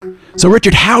So,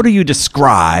 Richard, how do you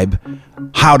describe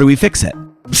How Do We Fix It?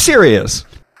 Serious.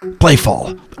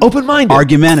 Playful. Open-minded.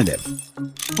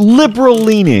 Argumentative.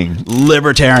 Liberal-leaning.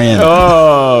 Libertarian.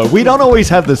 Oh, we don't always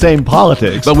have the same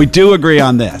politics. But we do agree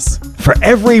on this. For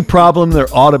every problem, there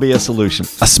ought to be a solution.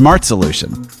 A smart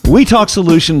solution. We talk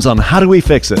solutions on How Do We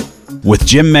Fix It? With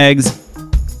Jim Meigs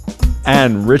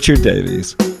and Richard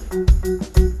Davies.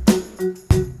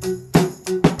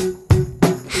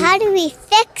 How do we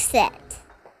fix it?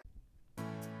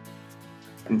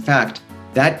 In fact,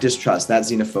 that distrust, that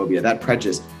xenophobia, that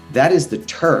prejudice, that is the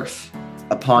turf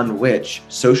upon which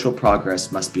social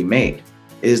progress must be made.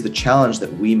 It is the challenge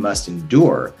that we must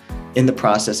endure in the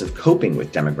process of coping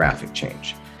with demographic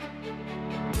change.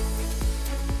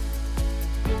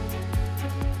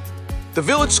 The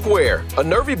Village Square, a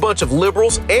nervy bunch of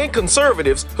liberals and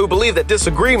conservatives who believe that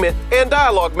disagreement and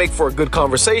dialogue make for a good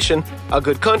conversation, a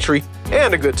good country,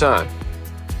 and a good time.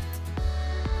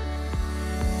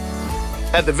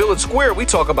 At the Village Square, we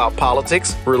talk about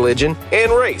politics, religion,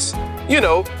 and race. You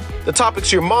know, the topics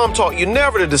your mom taught you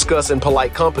never to discuss in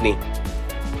polite company.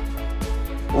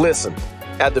 Listen,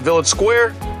 at the Village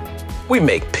Square, we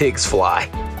make pigs fly.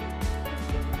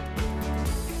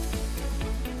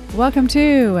 Welcome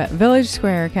to Village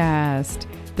Squarecast.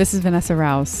 This is Vanessa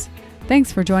Rouse.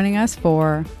 Thanks for joining us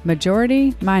for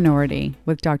Majority Minority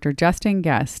with Dr. Justin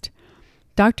Guest.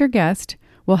 Dr. Guest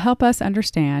will help us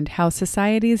understand how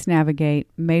societies navigate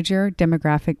major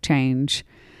demographic change.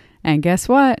 And guess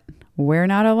what? We're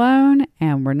not alone,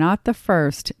 and we're not the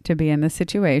first to be in this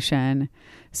situation.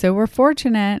 So we're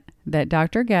fortunate that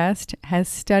Dr. Guest has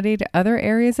studied other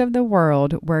areas of the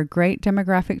world where great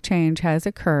demographic change has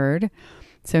occurred.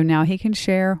 So now he can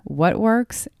share what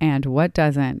works and what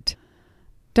doesn't.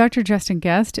 Dr. Justin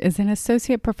Guest is an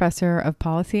associate professor of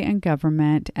policy and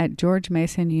government at George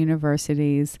Mason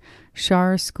University's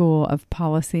Schar School of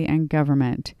Policy and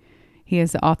Government. He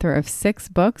is the author of 6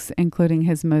 books, including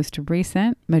his most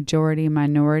recent, Majority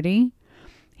Minority.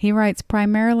 He writes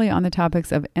primarily on the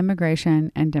topics of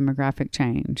immigration and demographic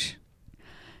change.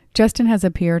 Justin has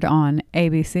appeared on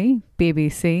ABC,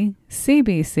 BBC,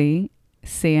 CBC,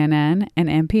 CNN, and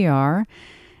NPR,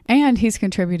 and he's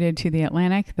contributed to The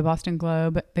Atlantic, The Boston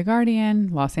Globe, The Guardian,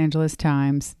 Los Angeles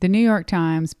Times, The New York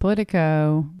Times,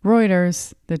 Politico,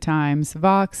 Reuters, The Times,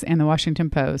 Vox, and The Washington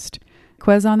Post.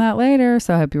 Quiz on that later,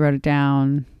 so I hope you wrote it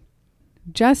down.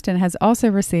 Justin has also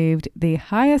received the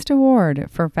highest award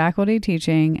for faculty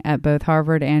teaching at both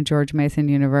Harvard and George Mason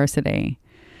University.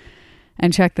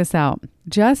 And check this out.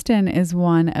 Justin is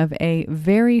one of a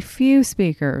very few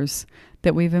speakers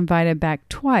that we've invited back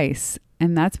twice,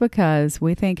 and that's because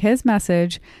we think his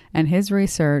message and his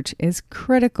research is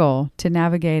critical to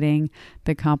navigating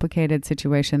the complicated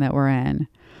situation that we're in.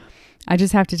 I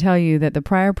just have to tell you that the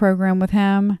prior program with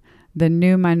him, The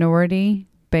New Minority,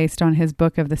 based on his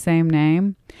book of the same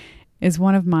name, is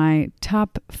one of my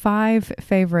top 5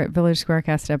 favorite Village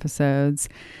Squarecast episodes,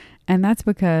 and that's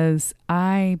because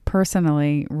I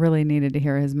personally really needed to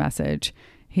hear his message.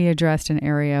 He addressed an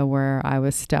area where I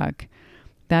was stuck.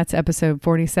 That's episode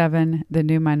 47, The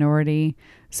New Minority.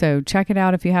 So check it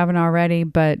out if you haven't already,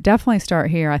 but definitely start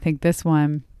here. I think this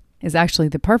one is actually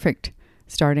the perfect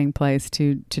starting place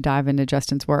to dive into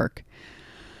Justin's work.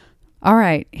 All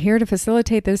right, here to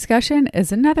facilitate the discussion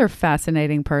is another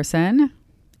fascinating person,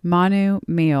 Manu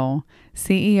Meal,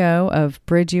 CEO of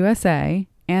Bridge USA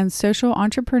and social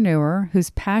entrepreneur who's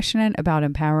passionate about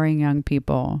empowering young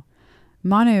people.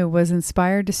 Manu was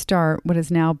inspired to start what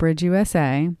is now Bridge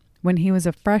USA when he was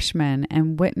a freshman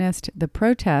and witnessed the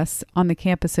protests on the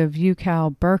campus of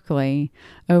UCal Berkeley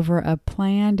over a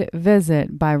planned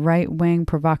visit by right-wing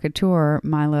provocateur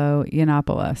Milo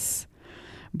Yiannopoulos.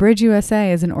 Bridge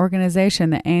USA is an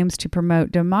organization that aims to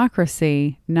promote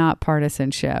democracy, not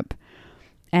partisanship.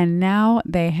 And now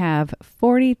they have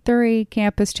 43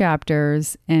 campus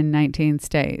chapters in 19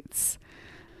 states.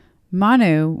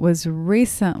 Manu was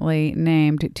recently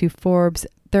named to Forbes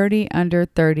 30 Under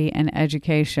 30 in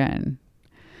Education.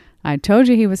 I told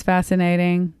you he was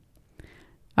fascinating.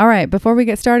 All right, before we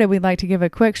get started, we'd like to give a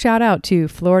quick shout out to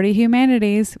Florida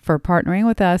Humanities for partnering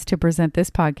with us to present this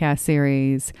podcast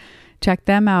series. Check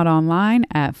them out online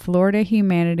at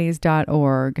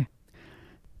floridahumanities.org.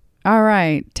 All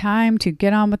right, time to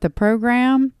get on with the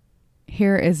program.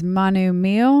 Here is Manu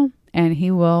Meal, and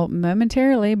he will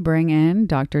momentarily bring in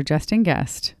Dr. Justin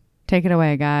Guest. Take it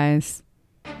away, guys.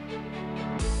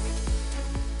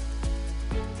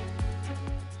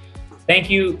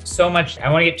 Thank you so much. I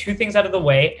want to get 2 things out of the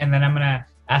way, and then I'm going to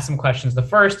ask some questions. The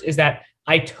first is that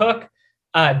I took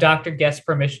Dr. Guest's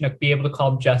permission to be able to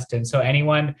call him Justin. So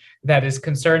anyone that is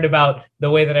concerned about the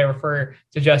way that I refer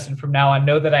to Justin from now on,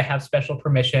 know that I have special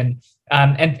permission.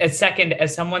 And second,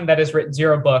 as someone that has written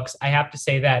 0 books, I have to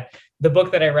say that the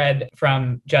book that I read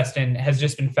from Justin has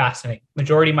just been fascinating.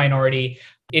 Majority Minority.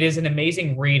 It is an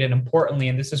amazing read. And importantly,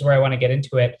 and this is where I want to get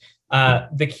into it,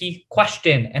 the key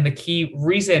question and the key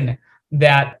reason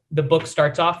that the book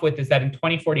starts off with is that in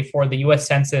 2044, the US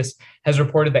Census has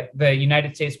reported that the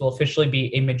United States will officially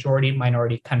be a majority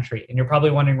minority country. And you're probably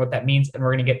wondering what that means, and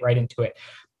we're going to get right into it.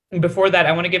 And before that,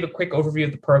 I want to give a quick overview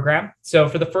of the program. So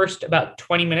for the first about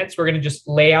 20 minutes, we're going to just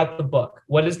lay out the book.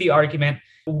 What is the argument?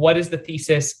 What is the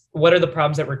thesis? What are the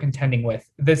problems that we're contending with?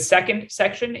 The second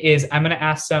section is I'm going to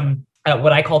ask some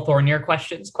what I call Thornier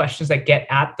questions that get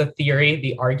at the theory,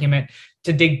 the argument,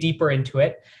 to dig deeper into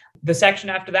it. The section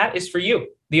after that is for you,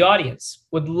 the audience.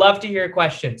 Would love to hear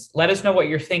questions. Let us know what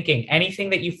you're thinking. Anything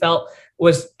that you felt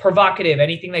was provocative,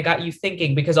 anything that got you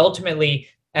thinking, because ultimately,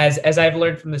 as I've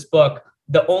learned from this book,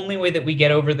 the only way that we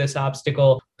get over this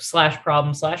obstacle /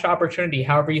 problem / opportunity,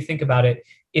 however you think about it,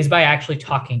 is by actually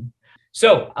talking.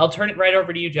 So I'll turn it right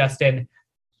over to you, Justin.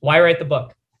 Why write the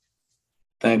book?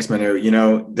 Thanks,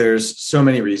 Manu. There's so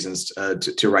many reasons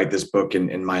to write this book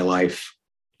in my life.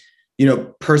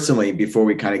 Personally, before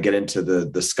we kind of get into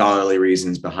the scholarly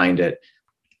reasons behind it,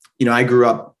 I grew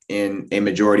up in a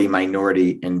majority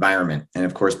minority environment. And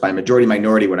of course, by majority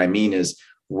minority, what I mean is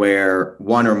where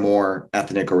one or more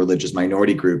ethnic or religious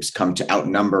minority groups come to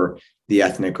outnumber the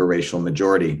ethnic or racial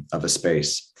majority of a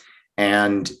space.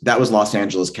 And that was Los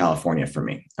Angeles, California for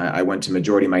me. I went to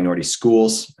majority minority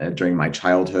schools during my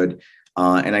childhood,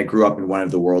 and I grew up in one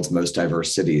of the world's most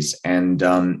diverse cities. And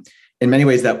in many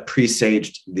ways, that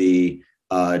presaged the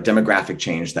demographic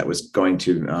change that was going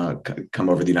to come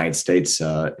over the United States,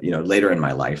 later in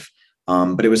my life.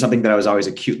 But it was something that I was always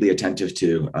acutely attentive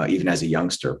to, even as a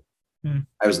youngster.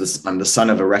 I'm the son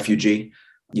of a refugee,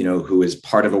 who was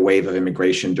part of a wave of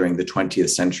immigration during the 20th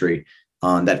century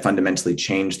that fundamentally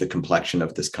changed the complexion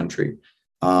of this country.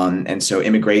 And so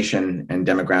immigration and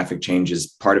demographic change is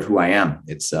part of who I am.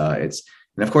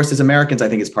 And of course, as Americans, I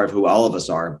think it's part of who all of us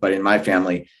are. But in my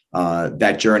family,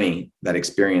 that journey, that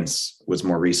experience was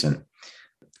more recent.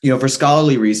 For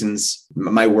scholarly reasons,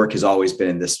 my work has always been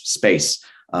in this space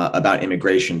about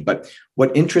immigration. But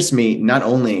what interests me not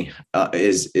only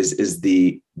is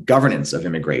the governance of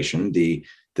immigration, the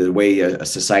way a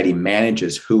society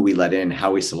manages who we let in,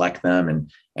 how we select them,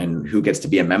 and who gets to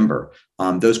be a member.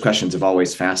 Those questions have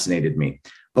always fascinated me.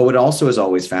 But what also has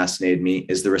always fascinated me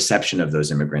is the reception of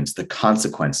those immigrants, the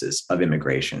consequences of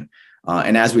immigration.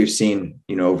 And as we've seen,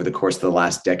 over the course of the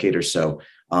last decade or so,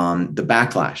 the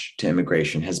backlash to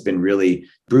immigration has been really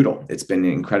brutal. It's been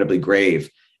incredibly grave.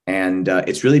 And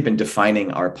it's really been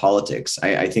defining our politics.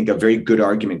 I think a very good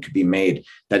argument could be made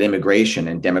that immigration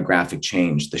and demographic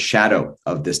change, the shadow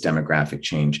of this demographic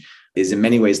change, is in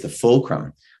many ways the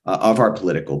fulcrum of our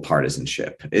political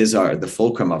partisanship, is the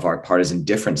fulcrum of our partisan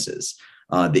differences.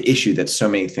 The issue that so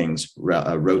many things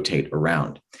rotate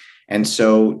around. And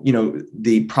so,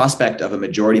 the prospect of a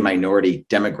majority minority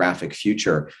demographic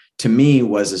future, to me,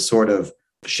 was a sort of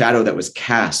shadow that was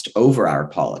cast over our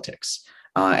politics.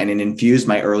 And it infused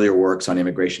my earlier works on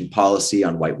immigration policy,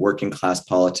 on white working class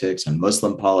politics, on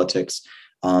Muslim politics.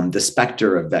 The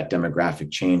specter of that demographic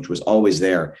change was always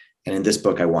there. And in this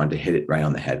book, I wanted to hit it right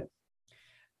on the head.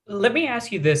 Let me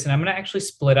ask you this, and I'm going to actually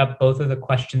split up both of the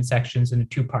question sections into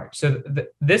 2 parts. So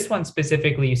this one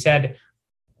specifically, you said,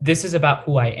 this is about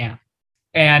who I am.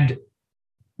 And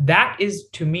that is,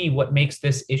 to me, what makes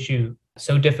this issue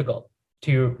so difficult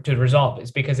to resolve,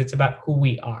 is because it's about who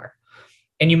we are.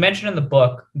 And you mentioned in the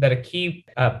book that a key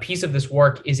piece of this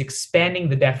work is expanding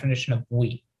the definition of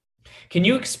we. Can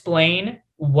you explain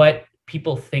what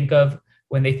people think of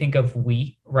when they think of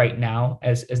we right now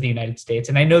as the United States?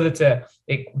 And I know that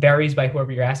it varies by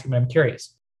whoever you're asking, but I'm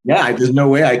curious. Yeah, there's no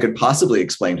way I could possibly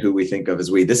explain who we think of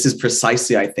as we. This is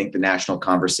precisely, I think, the national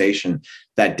conversation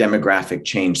that demographic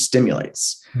change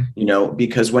stimulates.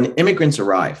 Because when immigrants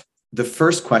arrive, the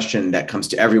first question that comes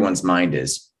to everyone's mind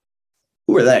is,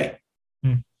 who are they?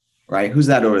 Right? Who's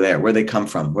that over there? Where they come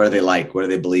from? What do they like? What do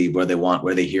they believe? What do they want?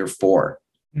 What are they here for?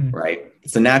 Right?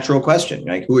 It's a natural question.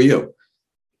 Like, who are you?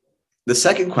 The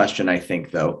second question, I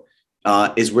think, though,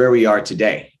 is where we are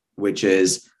today, which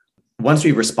is, once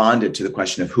we've responded to the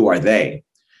question of who are they,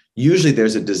 usually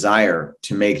there's a desire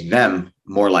to make them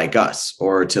more like us,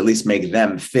 or to at least make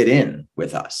them fit in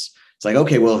with us. It's like,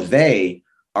 okay, well, if they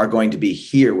are going to be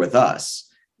here with us,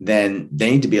 then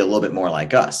they need to be a little bit more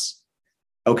like us.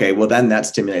 Okay, well, then that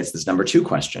stimulates this number 2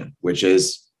 question, which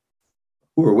is,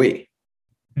 who are we?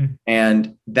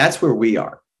 And that's where we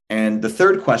are. And the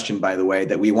third question, by the way,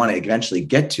 that we want to eventually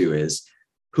get to is,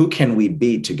 who can we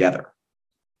be together?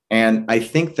 And I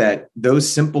think that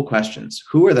those simple questions,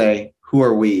 who are they, who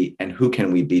are we, and who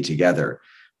can we be together,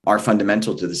 are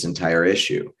fundamental to this entire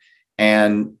issue.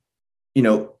 And,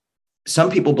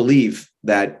 some people believe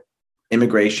that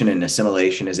immigration and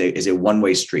assimilation is a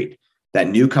one-way street, that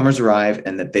newcomers arrive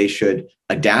and that they should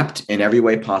adapt in every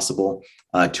way possible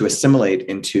to assimilate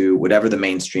into whatever the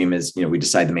mainstream is, we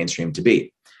decide the mainstream to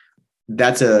be.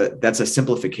 That's a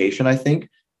simplification, I think.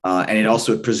 And it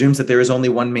also presumes that there is only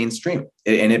one mainstream.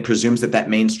 And it presumes that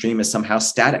mainstream is somehow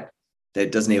static, that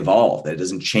it doesn't evolve, that it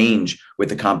doesn't change with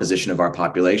the composition of our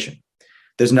population.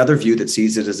 There's another view that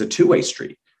sees it as a two-way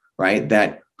street, right?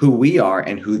 That who we are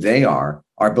and who they are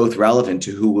both relevant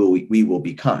to who we will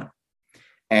become.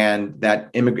 And that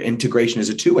integration is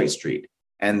a two-way street,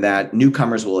 and that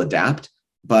newcomers will adapt,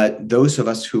 but those of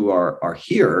us who are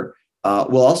here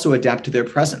will also adapt to their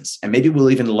presence. And maybe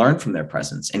we'll even learn from their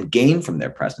presence and gain from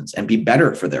their presence and be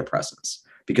better for their presence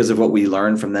because of what we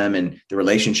learn from them and the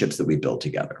relationships that we build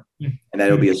together. And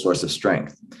that'll be a source of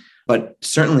strength. But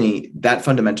certainly that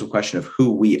fundamental question of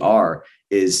who we are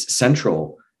is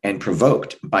central and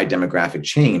provoked by demographic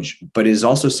change, but is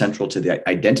also central to the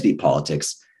identity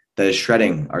politics that is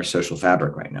shredding our social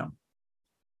fabric right now.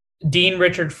 Dean,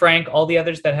 Richard, Frank, all the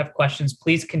others that have questions,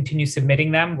 please continue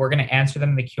submitting them. We're going to answer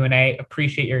them in the Q&A.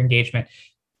 Appreciate your engagement.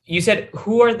 You said,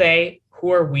 who are they?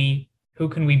 Who are we? Who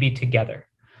can we be together?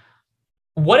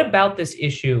 What about this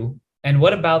issue and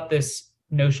what about this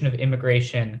notion of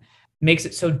immigration makes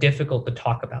it so difficult to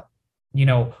talk about?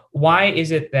 Why is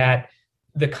it that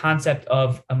the concept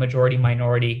of a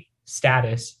majority-minority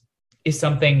status is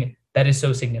something that is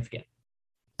so significant?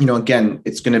 Again,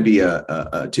 it's going to be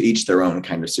a to each their own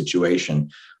kind of situation,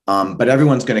 but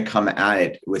everyone's going to come at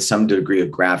it with some degree of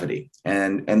gravity.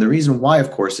 And the reason why,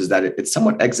 of course, is that it's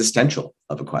somewhat existential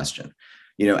of a question.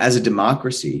 As a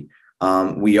democracy,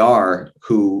 we are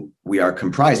who we are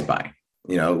comprised by.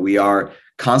 We are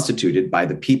constituted by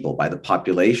the people, by the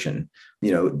population,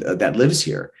 that lives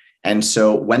here. And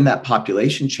so when that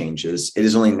population changes, it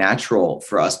is only natural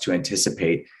for us to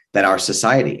anticipate that our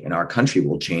society and our country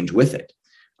will change with it.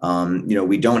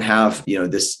 We don't have,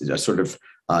 this sort of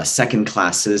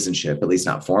second-class citizenship, at least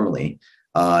not formally,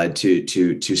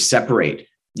 to separate,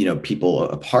 people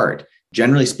apart.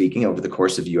 Generally speaking, over the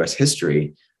course of U.S.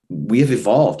 history, we have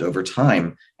evolved over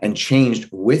time and changed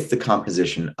with the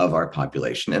composition of our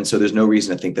population. And so there's no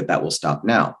reason to think that will stop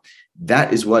now.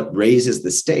 That is what raises the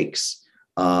stakes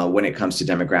when it comes to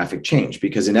demographic change,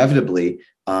 because inevitably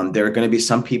there are going to be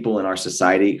some people in our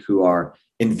society who are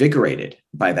invigorated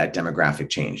by that demographic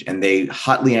change, and they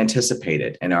hotly anticipate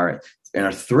it and are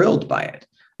thrilled by it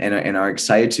and are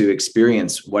excited to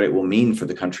experience what it will mean for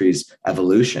the country's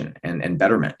evolution and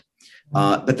betterment.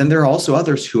 But then there are also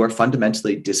others who are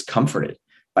fundamentally discomforted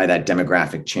by that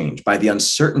demographic change, by the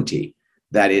uncertainty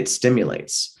that it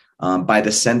stimulates, by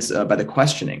the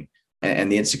questioning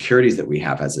and the insecurities that we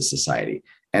have as a society.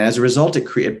 And as a result,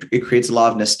 it creates a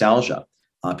lot of nostalgia,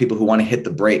 people who want to hit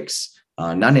the brakes,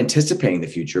 not anticipating the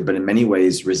future, but in many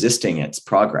ways resisting its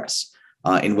progress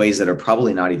in ways that are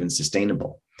probably not even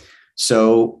sustainable.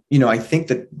 So, I think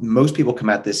that most people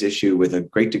come at this issue with a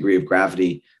great degree of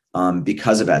gravity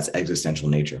because of its existential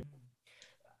nature.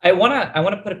 I want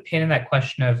to put a pin in that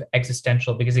question of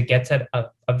existential because it gets at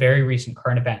a very recent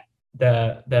current event,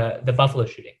 the Buffalo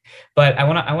shooting. But I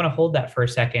want to hold that for a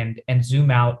second and zoom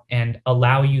out and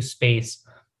allow you space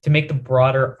to make the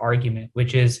broader argument,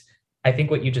 which is, I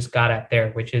think what you just got at there,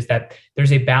 which is that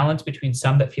there's a balance between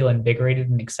some that feel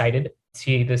invigorated and excited to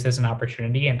see this as an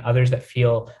opportunity and others that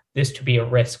feel this to be a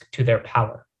risk to their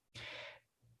power.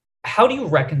 How do you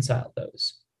reconcile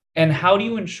those? And how do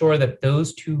you ensure that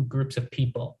those two groups of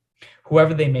people,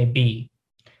 whoever they may be,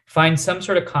 find some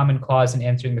sort of common cause in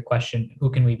answering the question,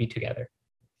 who can we be together?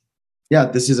 Yeah,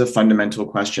 this is a fundamental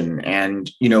question.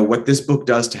 And, what this book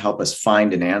does to help us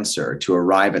find an answer, to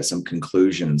arrive at some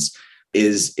conclusions,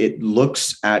 is it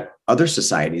looks at other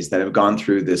societies that have gone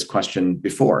through this question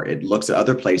before. It looks at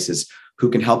other places who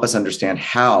can help us understand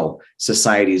how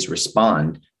societies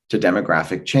respond to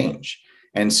demographic change.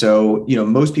 And so,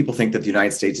 most people think that the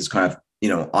United States is kind of,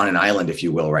 on an island, if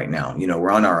you will, right now.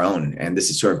 We're on our own, and this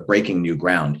is sort of breaking new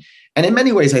ground. And in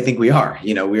many ways, I think we are.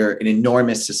 We're an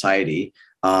enormous society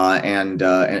and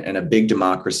a big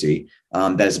democracy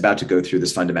that is about to go through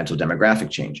this fundamental demographic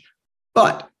change.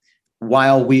 But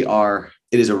while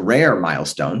it is a rare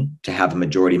milestone to have a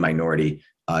majority-minority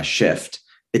shift,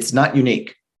 it's not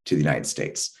unique to the United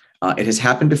States. It has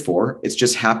happened before. It's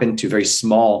just happened to very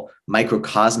small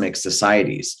microcosmic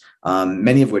societies,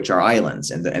 many of which are islands.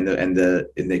 And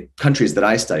the countries that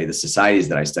I study, the societies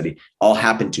that I study, all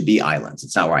happen to be islands.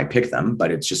 It's not where I pick them,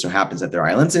 but it just so happens that they're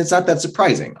islands. And it's not that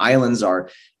surprising. Islands are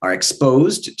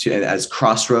exposed to as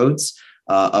crossroads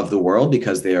of the world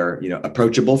because they are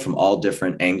approachable from all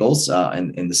different angles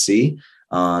in the sea.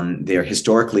 They're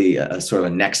historically a sort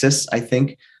of a nexus, I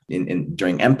think,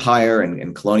 during empire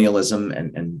and colonialism,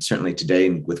 and certainly today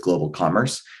with global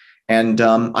commerce. And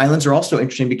islands are also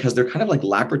interesting because they're kind of like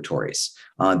laboratories,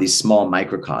 these small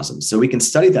microcosms. So we can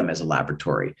study them as a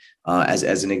laboratory,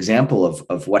 as an example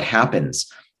of what happens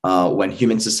when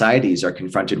human societies are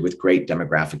confronted with great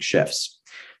demographic shifts.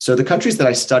 So the countries that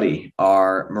I study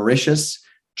are Mauritius,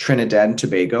 Trinidad and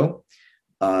Tobago,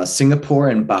 Singapore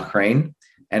and Bahrain,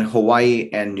 and Hawaii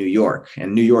and New York.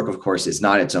 And New York, of course, is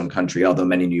not its own country, although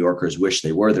many New Yorkers wish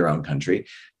they were their own country.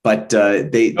 But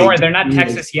they're not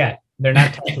Texas yet. They're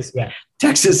not Texas yet.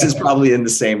 Texas is probably in the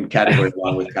same category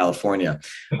along with California,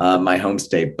 my home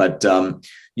state. But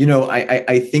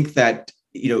I think that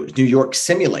New York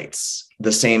simulates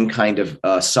the same kind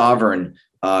of sovereign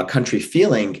country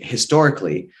feeling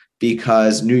historically,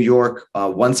 because New York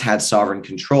once had sovereign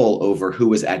control over who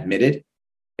was admitted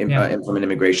from an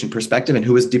immigration perspective and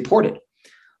who was deported.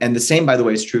 And the same, by the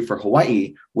way, is true for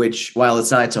Hawaii, which, while it's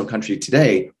not its own country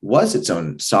today, was its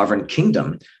own sovereign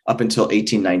kingdom up until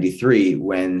 1893,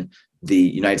 when the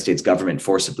United States government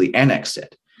forcibly annexed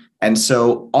it. And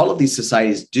so all of these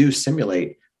societies do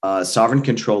simulate sovereign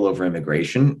control over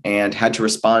immigration and had to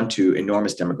respond to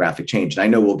enormous demographic change. And I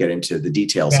know we'll get into the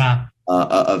details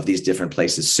of these different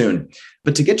places soon.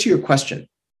 But to get to your question,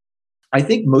 I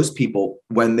think most people,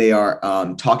 when they are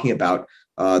talking about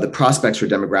the prospects for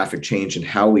demographic change and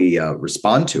how we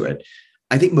respond to it,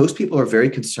 I think most people are very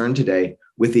concerned today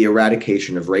with the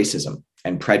eradication of racism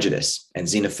and prejudice and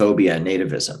xenophobia and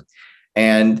nativism.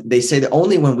 And they say that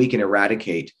only when we can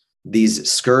eradicate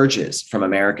these scourges from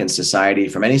American society,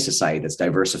 from any society that's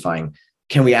diversifying,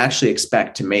 can we actually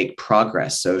expect to make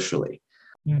progress socially.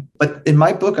 But in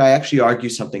my book, I actually argue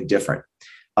something different.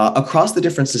 Across the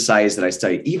different societies that I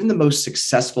study, even the most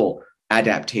successful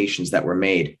adaptations that were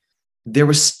made, there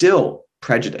was still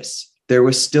prejudice. There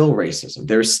was still racism.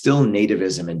 There was still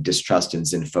nativism and distrust and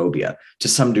xenophobia to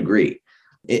some degree.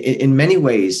 In many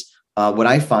ways, what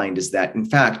I find is that, in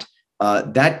fact,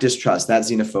 that distrust, that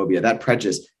xenophobia, that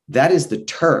prejudice, that is the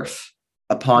turf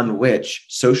upon which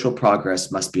social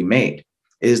progress must be made.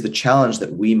 It is the challenge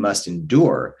that we must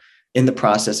endure in the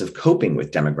process of coping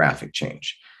with demographic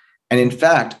change. And in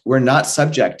fact, we're not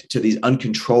subject to these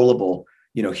uncontrollable,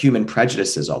 human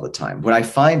prejudices all the time. What I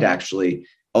find actually,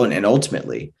 and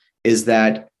ultimately, is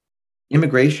that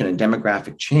immigration and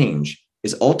demographic change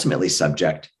is ultimately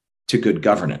subject to good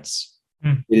governance.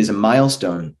 It is a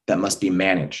milestone that must be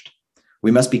managed.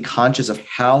 We must be conscious of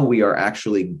how we are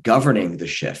actually governing the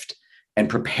shift and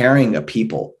preparing a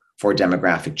people for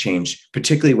demographic change,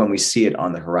 particularly when we see it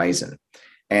on the horizon.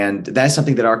 And that's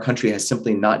something that our country has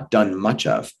simply not done much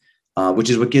of,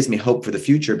 which is what gives me hope for the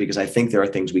future, because I think there are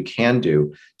things we can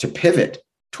do to pivot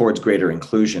towards greater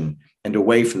inclusion and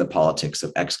away from the politics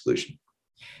of exclusion.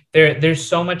 There's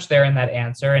so much there in that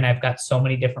answer, and I've got so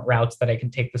many different routes that I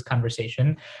can take this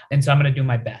conversation, and so I'm going to do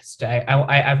my best.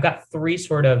 I've got three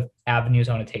sort of avenues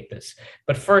I want to take this,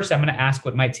 but first I'm going to ask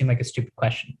what might seem like a stupid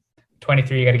question.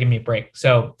 23, you got to give me a break.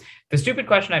 So the stupid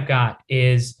question I've got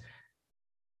is,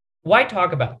 why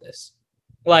talk about this?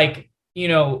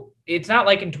 It's not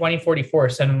like in 2044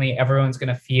 suddenly everyone's going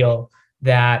to feel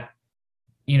that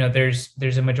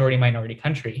there's a majority minority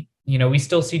country. We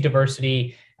still see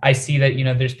diversity. I see that,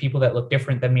 there's people that look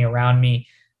different than me around me.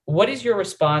 What is your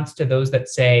response to those that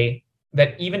say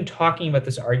that even talking about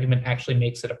this argument actually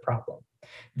makes it a problem,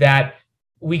 that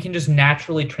we can just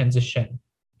naturally transition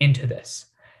into this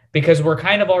because we're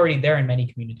kind of already there in many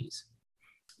communities?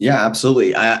 Yeah,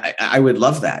 absolutely. I would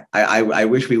love that. I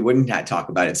wish we wouldn't talk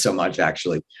about it so much,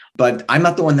 actually, but I'm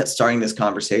not the one that's starting this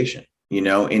conversation.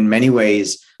 In many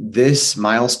ways, this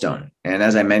milestone, and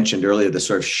as I mentioned earlier, the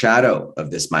sort of shadow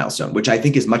of this milestone, which I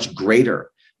think is much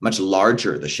greater, much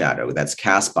larger, the shadow that's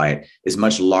cast by it is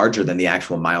much larger than the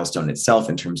actual milestone itself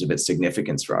in terms of its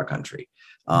significance for our country.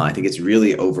 I think it's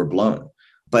really overblown,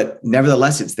 but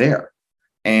nevertheless, it's there.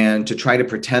 And to try to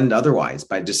pretend otherwise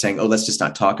by just saying, oh, let's just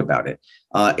not talk about it,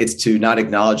 it's to not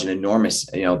acknowledge an enormous,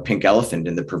 pink elephant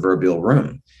in the proverbial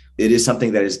room. It is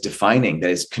something that is defining,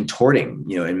 that is contorting,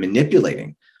 and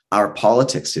manipulating our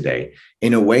politics today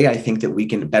in a way I think that we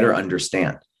can better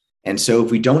understand. And so if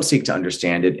we don't seek to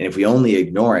understand it, and if we only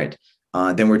ignore it,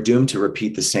 then we're doomed to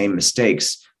repeat the same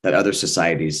mistakes that other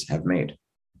societies have made.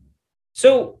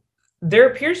 So there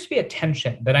appears to be a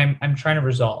tension that I'm trying to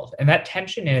resolve. And that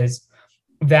tension is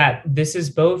that this is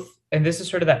both, and this is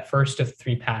sort of that first of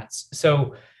three paths.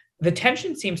 So the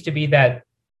tension seems to be that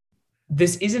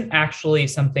this isn't actually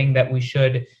something that we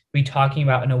should be talking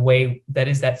about in a way that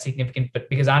is that significant, but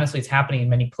because honestly, it's happening in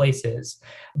many places.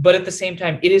 But at the same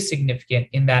time, it is significant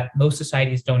in that most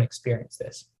societies don't experience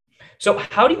this. So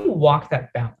how do you walk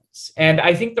that balance? And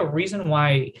I think the reason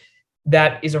why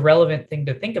that is a relevant thing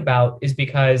to think about is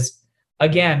because,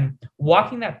 again,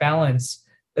 walking that balance,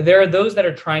 there are those that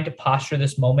are trying to posture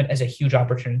this moment as a huge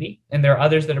opportunity, and there are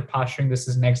others that are posturing this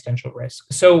as an existential risk.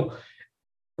 So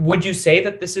would you say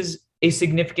that this is a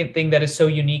significant thing that is so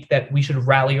unique that we should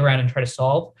rally around and try to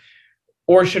solve?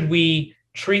 Or should we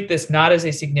treat this not as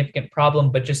a significant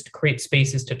problem, but just create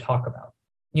spaces to talk about?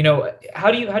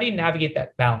 How do you navigate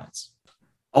that balance?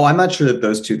 Oh, I'm not sure that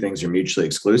those two things are mutually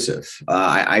exclusive.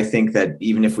 I think that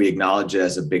even if we acknowledge it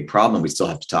as a big problem, we still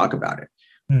have to talk about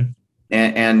it.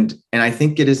 And I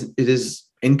think it is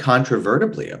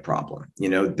incontrovertibly a problem.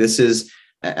 This is,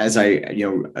 as I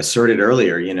asserted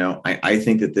earlier, I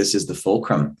think that this is the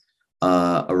fulcrum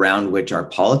around which our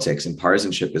politics and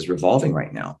partisanship is revolving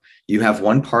right now. You have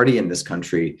one party in this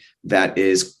country that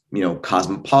is,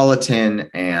 cosmopolitan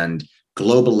and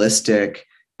globalistic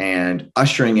and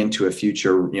ushering into a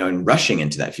future, and rushing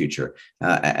into that future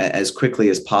as quickly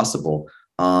as possible,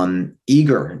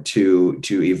 eager to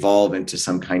evolve into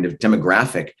some kind of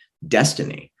demographic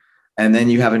destiny. And then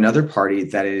you have another party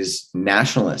that is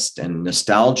nationalist and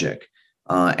nostalgic,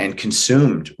 and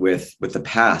consumed with the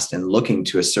past and looking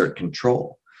to assert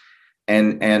control.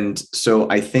 And so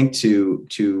I think to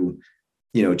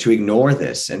ignore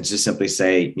this and just simply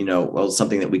say, well,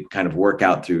 something that we kind of work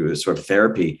out through a sort of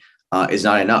therapy is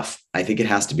not enough. I think it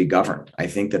has to be governed. I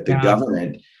think that the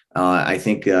government, I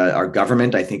think our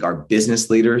government, I think our business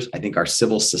leaders, I think our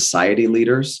civil society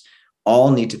leaders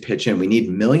all need to pitch in. We need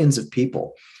millions of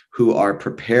people who are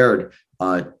prepared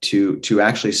to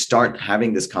actually start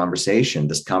having these conversations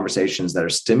that are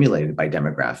stimulated by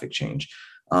demographic change,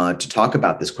 to talk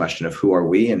about this question of who are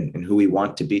we and who we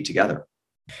want to be together.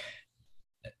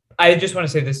 I just want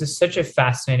to say this is such a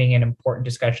fascinating and important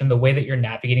discussion. The way that you're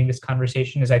navigating this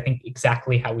conversation is, I think,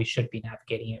 exactly how we should be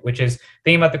navigating it, which is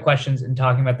thinking about the questions and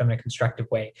talking about them in a constructive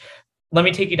way. Let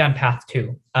me take you down path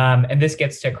two. And this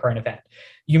gets to a current event.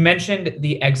 You mentioned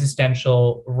the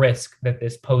existential risk that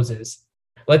this poses.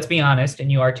 Let's be honest,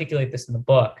 and you articulate this in the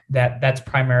book, that that's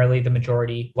primarily the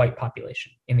majority white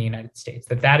population in the United States,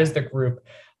 that is the group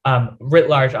writ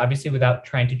large, obviously without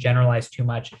trying to generalize too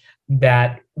much,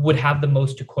 that would have the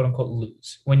most to quote unquote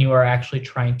lose when you are actually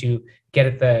trying to get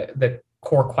at the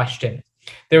core question.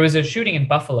 There was a shooting in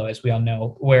Buffalo, as we all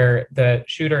know, where the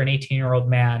shooter, an 18-year-old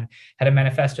man, had a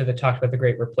manifesto that talked about the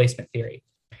great replacement theory.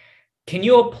 Can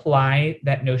you apply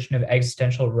that notion of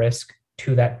existential risk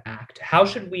to that act? How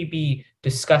should we be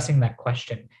discussing that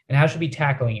question, and how should we be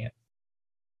tackling it?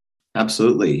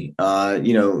 Absolutely.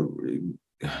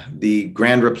 The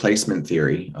grand replacement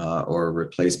theory or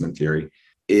replacement theory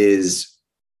is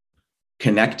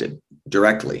connected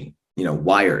directly,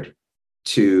 wired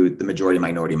to the majority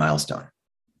minority milestone.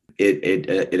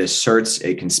 It asserts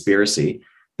a conspiracy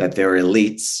that there are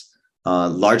elites,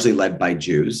 largely led by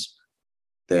Jews,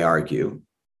 they argue,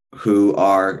 who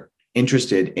are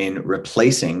interested in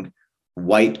replacing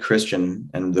white Christian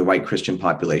and the white Christian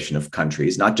population of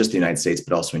countries, not just the United States,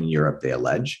 but also in Europe, they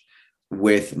allege,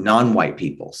 with non-white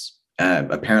peoples,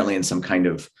 apparently in some kind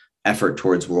of effort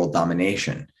towards world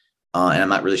domination. And I'm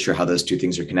not really sure how those two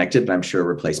things are connected, but I'm sure a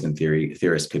replacement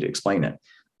theorist could explain it.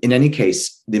 In any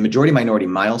case, the majority minority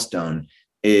milestone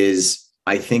is,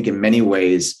 I think, in many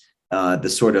ways, the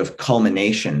sort of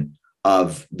culmination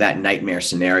of that nightmare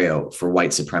scenario for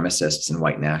white supremacists and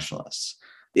white nationalists.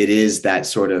 It is that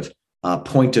sort of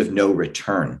point of no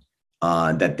return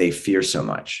that they fear so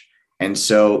much. And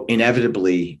so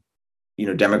inevitably,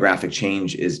 demographic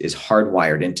change is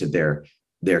hardwired into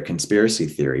their conspiracy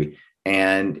theory,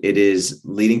 and it is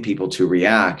leading people to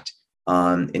react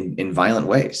in violent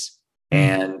ways.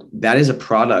 And that is a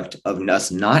product of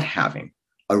us not having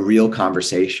a real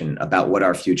conversation about what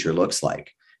our future looks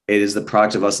like. It is the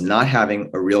product of us not having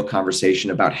a real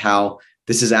conversation about how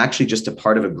this is actually just a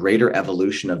part of a greater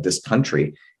evolution of this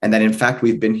country, and that in fact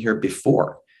we've been here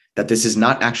before, that this is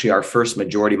not actually our first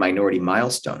majority minority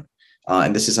milestone.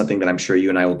 And this is something that I'm sure you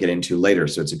and I will get into later,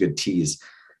 so it's a good tease.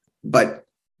 But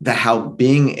how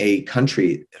being a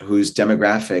country whose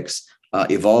demographics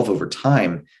evolve over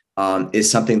time is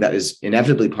something that is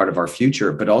inevitably part of our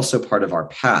future, but also part of our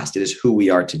past. It is who we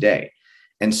are today.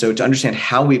 And so to understand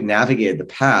how we've navigated the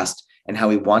past and how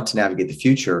we want to navigate the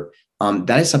future,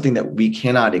 that is something that we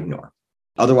cannot ignore.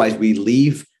 Otherwise, we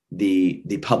leave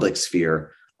the public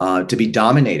sphere to be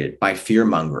dominated by fear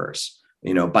mongers,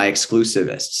 by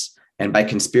exclusivists and by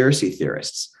conspiracy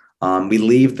theorists. We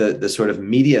leave the sort of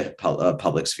media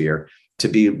public sphere to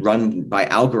be run by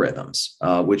algorithms,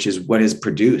 which is what has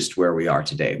produced where we are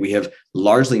today. We have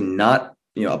largely not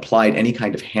applied any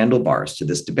kind of handlebars to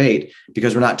this debate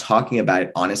because we're not talking about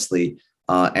it honestly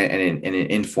and in an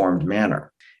informed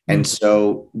manner. And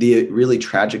so the really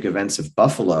tragic events of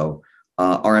Buffalo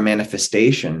are a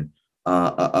manifestation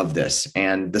of this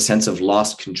and the sense of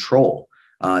lost control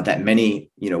that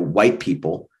many white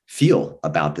people feel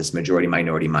about this majority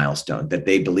minority milestone that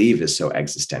they believe is so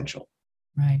existential.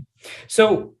 Right.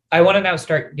 So I want to now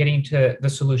start getting to the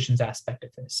solutions aspect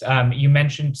of this. You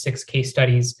mentioned 6 case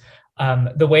studies.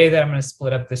 The way that I'm going to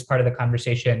split up this part of the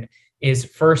conversation is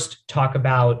first talk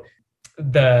about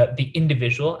the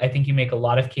individual. I think you make a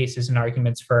lot of cases and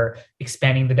arguments for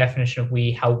expanding the definition of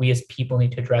we, how we as people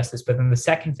need to address this. But then the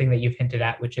second thing that you've hinted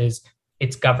at, which is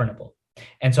it's governable.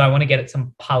 And so I want to get at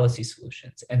some policy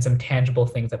solutions and some tangible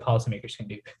things that policymakers can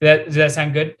do. Does that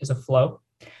sound good as a flow?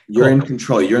 You're in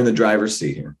control. You're in the driver's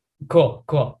seat here. Cool.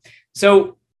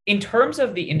 So in terms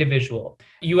of the individual,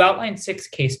 you outlined 6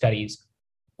 case studies.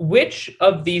 Which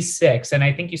of these 6, and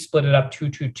I think you split it up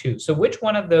 2-2-2. So which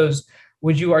one of those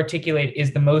would you articulate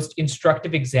is the most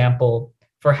instructive example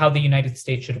for how the United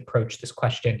States should approach this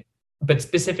question, but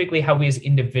specifically how we as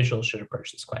individuals should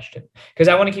approach this question? Because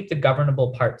I want to keep the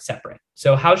governable part separate.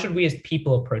 So how should we as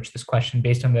people approach this question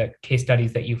based on the case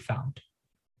studies that you found?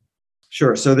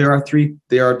 Sure. So there are three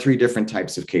different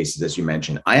types of cases, as you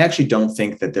mentioned. I actually don't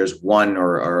think that there's one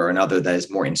or another that is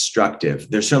more instructive.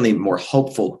 There's certainly more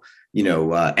hopeful,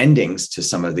 endings to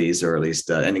some of these, or at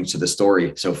least endings to the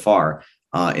story so far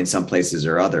in some places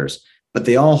or others. But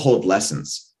they all hold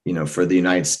lessons, for the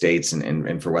United States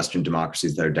and for Western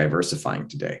democracies that are diversifying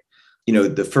today.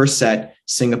 The first set,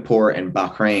 Singapore and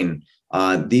Bahrain,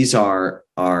 these are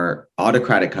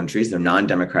autocratic countries. They're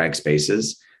non-democratic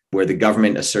spaces where the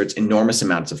government asserts enormous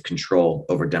amounts of control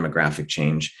over demographic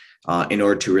change in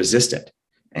order to resist it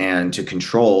and to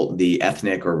control the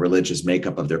ethnic or religious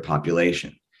makeup of their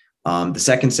population. The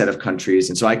second set of countries,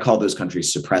 and so I call those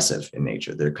countries suppressive in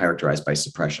nature. They're characterized by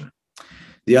suppression.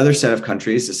 The other set of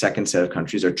countries, the second set of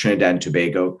countries, are Trinidad and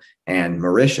Tobago and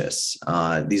Mauritius.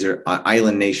 These are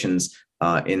island nations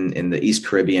in the East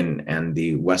Caribbean and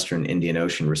the Western Indian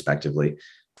Ocean, respectively,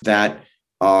 that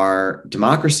are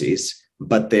democracies,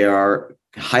 but they are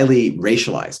highly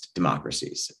racialized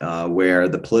democracies where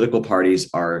the political parties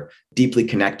are deeply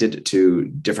connected to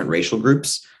different racial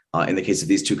groups. In the case of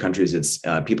these 2 countries, it's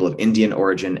people of Indian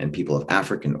origin and people of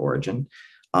African origin.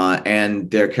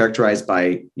 And they're characterized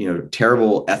by,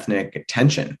 terrible ethnic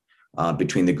tension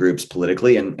between the groups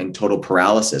politically and total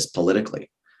paralysis politically.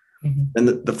 Mm-hmm.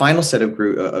 And the final set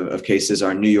of cases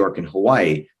are New York and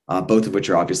Hawaii, both of which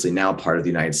are obviously now part of the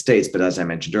United States. But as I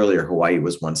mentioned earlier, Hawaii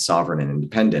was once sovereign and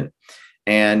independent.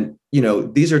 And,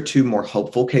 these are 2 more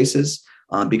hopeful cases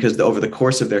because over the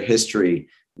course of their history,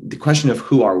 the question of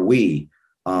who are we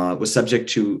was subject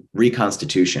to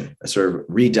reconstitution, a sort of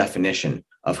redefinition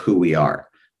of who we are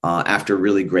after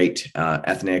really great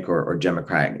ethnic or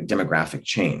demographic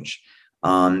change.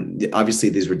 Obviously,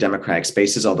 these were democratic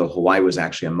spaces, although Hawaii was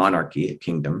actually a monarchy, a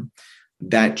kingdom,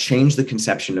 that changed the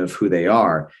conception of who they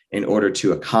are in order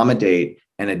to accommodate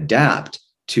and adapt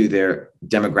to their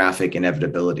demographic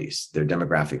inevitabilities, their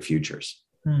demographic futures.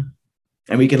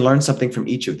 And we can learn something from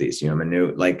each of these,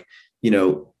 Manu,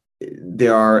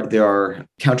 there are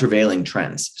countervailing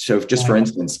trends. So just for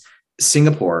instance,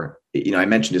 Singapore, I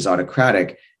mentioned is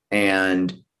autocratic,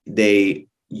 and they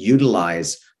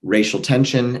utilize racial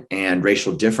tension and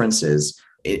racial differences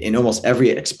in almost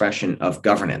every expression of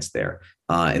governance there,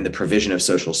 in the provision of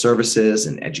social services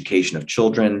and education of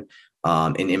children,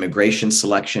 in immigration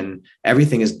selection.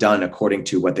 Everything is done according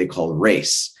to what they call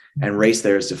race. And race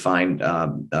there is defined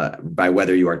by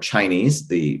whether you are Chinese,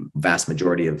 the vast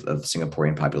majority of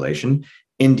Singaporean population,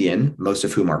 Indian, most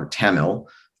of whom are Tamil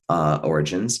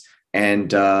origins,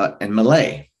 and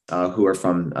Malay, who are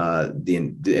from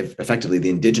effectively the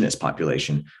indigenous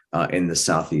population in the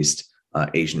Southeast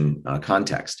Asian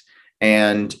context.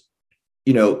 And,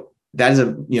 that is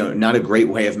not a great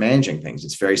way of managing things.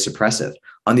 It's very suppressive.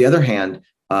 On the other hand,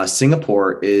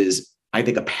 Singapore is, I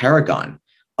think, a paragon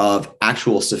of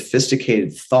actual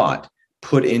sophisticated thought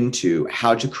put into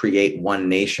how to create one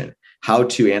nation, how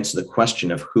to answer the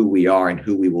question of who we are and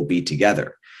who we will be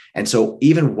together. And so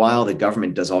even while the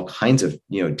government does all kinds of,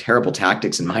 terrible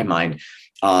tactics in my mind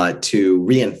to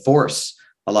reinforce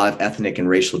a lot of ethnic and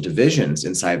racial divisions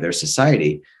inside their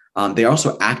society, they're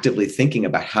also actively thinking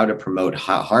about how to promote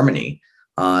harmony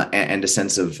and a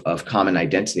sense of common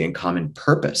identity and common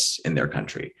purpose in their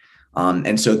country.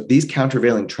 And so these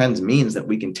countervailing trends means that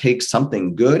we can take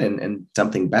something good and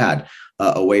something bad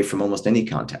away from almost any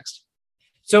context.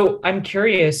 So I'm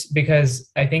curious because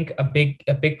I think a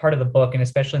big part of the book, and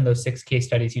especially in those 6 case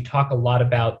studies, you talk a lot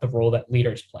about the role that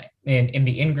leaders play in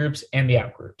the in-groups and the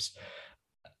out-groups.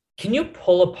 Can you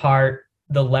pull apart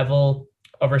the level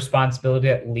of responsibility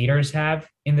that leaders have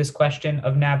in this question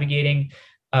of navigating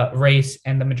race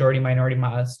and the majority-minority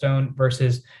milestone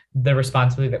versus the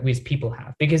responsibility that we as people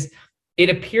have? Because it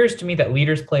appears to me that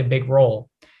leaders play a big role,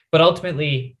 but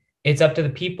ultimately it's up to the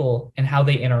people and how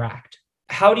they interact.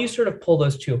 How do you sort of pull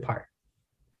those two apart?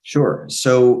 Sure.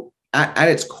 So at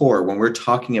its core, when we're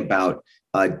talking about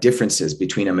differences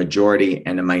between a majority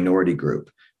and a minority group,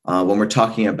 when we're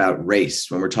talking about race,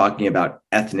 when we're talking about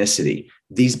ethnicity,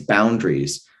 these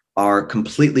boundaries are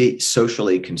completely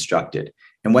socially constructed.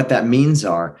 And what that means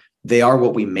they are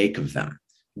what we make of them.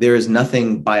 There is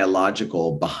nothing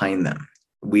biological behind them.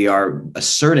 We are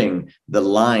asserting the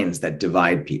lines that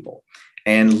divide people.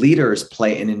 And leaders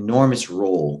play an enormous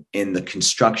role in the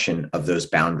construction of those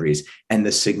boundaries and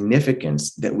the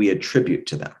significance that we attribute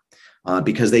to them,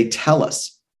 because they tell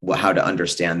us how to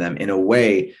understand them in a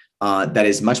way that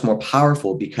is much more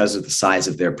powerful because of the size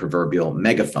of their proverbial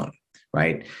megaphone,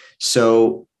 right?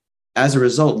 So as a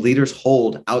result, leaders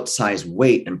hold outsized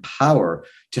weight and power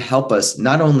to help us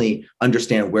not only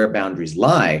understand where boundaries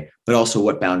lie, but also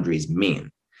what boundaries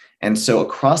mean. And so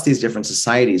across these different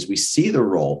societies, we see the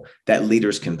role that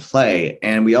leaders can play.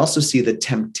 And we also see the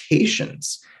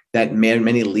temptations that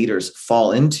many leaders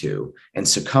fall into and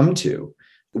succumb to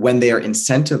when they are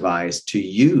incentivized to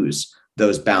use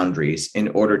those boundaries in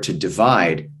order to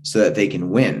divide so that they can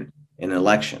win in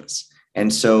elections.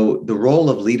 And so the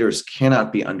role of leaders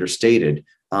cannot be understated.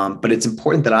 But it's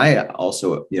important that I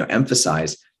also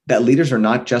emphasize that leaders are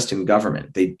not just in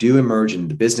government. They do emerge in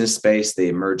the business space, they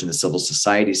emerge in the civil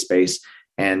society space,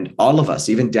 and all of us,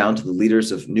 even down to the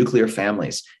leaders of nuclear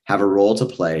families, have a role to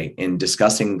play in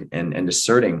discussing and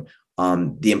asserting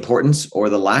the importance or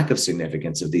the lack of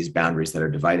significance of these boundaries that are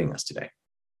dividing us today.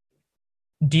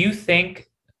 Do you think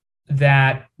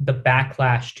that the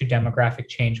backlash to demographic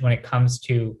change when it comes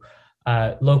to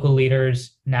local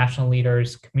leaders, national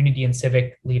leaders, community and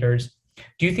civic leaders,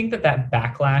 do you think that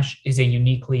backlash is a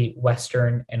uniquely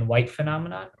Western and white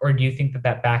phenomenon? Or do you think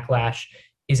that backlash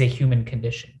is a human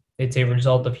condition? It's a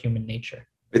result of human nature?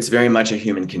 It's very much a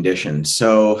human condition.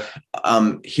 So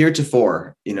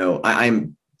heretofore,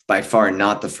 I'm by far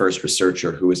not the first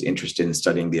researcher who was interested in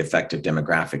studying the effect of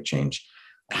demographic change.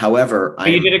 However,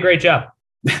 you did a great job.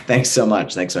 Thanks so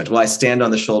much. Well, I stand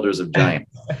on the shoulders of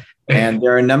giants. And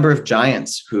there are a number of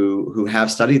giants who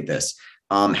have studied this.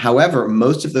 However,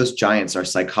 most of those giants are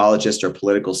psychologists or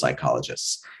political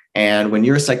psychologists. And when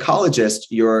you're a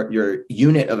psychologist, your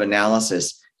unit of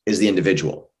analysis is the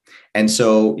individual. And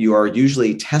so you are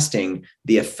usually testing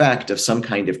the effect of some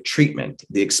kind of treatment,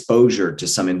 the exposure to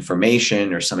some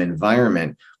information or some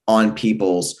environment on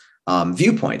people's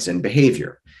viewpoints and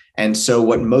behavior. And so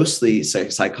what mostly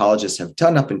psychologists have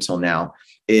done up until now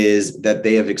is that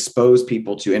they have exposed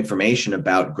people to information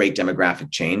about great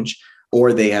demographic change,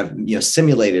 or they have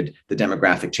simulated the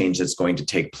demographic change that's going to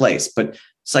take place. But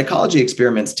psychology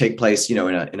experiments take place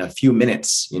in a few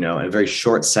minutes, in a very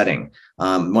short setting.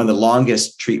 One of the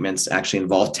longest treatments actually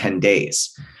involved 10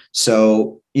 days.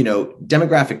 So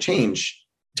demographic change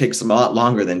takes a lot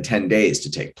longer than 10 days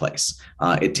to take place.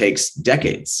 It takes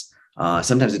decades.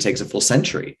 Sometimes it takes a full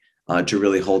century to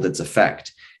really hold its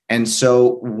effect. And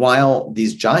so while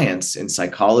these giants in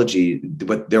psychology,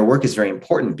 their work is very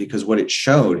important because what it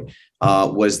showed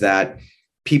was that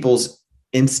people's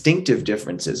instinctive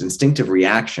differences, instinctive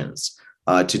reactions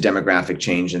to demographic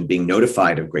change and being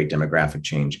notified of great demographic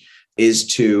change is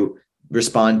to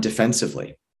respond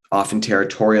defensively, often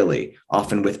territorially,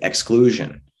 often with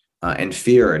exclusion and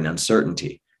fear and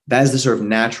uncertainty. That is the sort of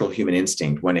natural human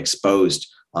instinct when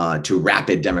exposed to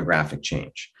rapid demographic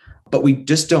change. But we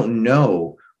just don't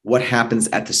know what happens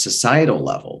at the societal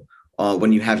level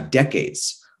when you have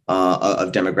decades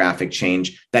of demographic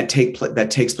change that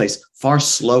takes place far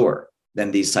slower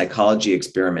than these psychology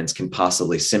experiments can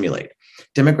possibly simulate.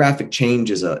 Demographic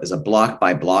change is a block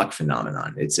by block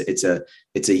phenomenon. It's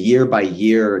a year by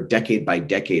year, decade by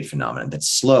decade phenomenon that's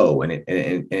slow and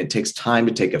it takes time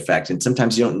to take effect. And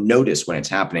sometimes you don't notice when it's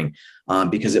happening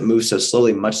because it moves so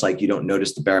slowly, much like you don't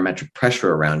notice the barometric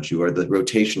pressure around you or the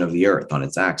rotation of the earth on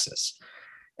its axis.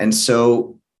 And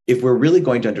so if we're really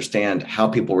going to understand how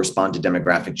people respond to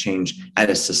demographic change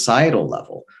at a societal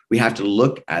level, we have to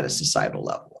look at a societal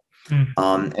level.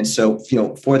 And so,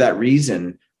 for that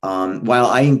reason, While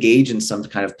I engage in some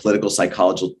kind of political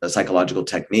psychological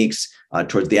techniques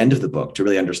towards the end of the book to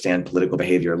really understand political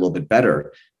behavior a little bit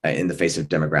better in the face of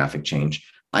demographic change,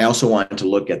 I also want to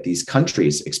look at these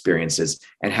countries' experiences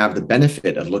and have the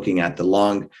benefit of looking at the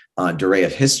long durée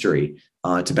of history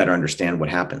to better understand what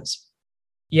happens.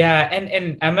 Yeah,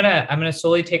 and I'm gonna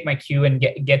slowly take my cue and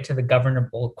get to the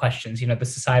governable questions. The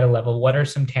societal level. What are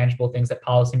some tangible things that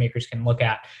policymakers can look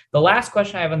at? The last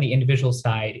question I have on the individual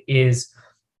side is,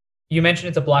 you mentioned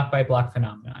it's a block by block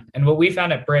phenomenon, and what we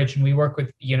found at Bridge, and we work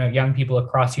with young people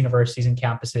across universities and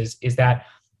campuses, is that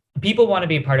people want to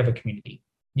be a part of a community.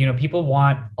 People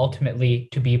want ultimately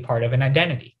to be part of an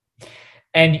identity,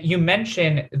 and you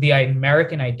mentioned the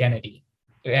American identity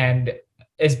and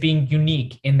as being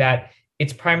unique in that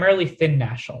it's primarily thin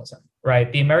nationalism,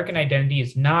 right? The American identity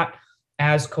is not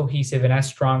as cohesive and as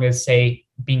strong as, say,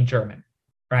 being German,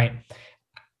 right?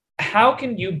 How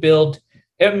can you build,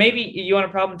 maybe you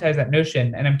want to problematize that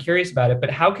notion, and I'm curious about it,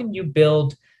 but how can you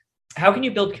build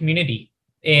community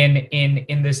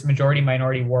in this majority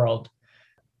minority world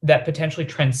that potentially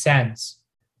transcends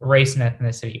race and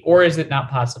ethnicity, or is it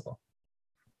not possible?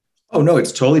 Oh, no,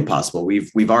 it's totally possible.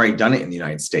 We've already done it in the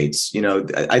United States.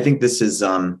 I think this is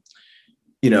an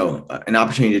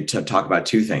opportunity to talk about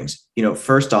two things.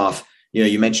 First off,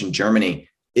 you mentioned Germany.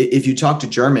 If you talk to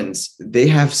Germans, they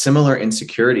have similar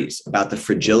insecurities about the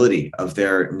fragility of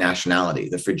their nationality,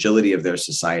 the fragility of their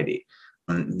society.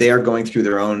 They are going through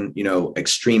their own,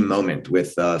 extreme moment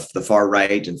with the far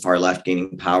right and far left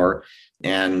gaining power.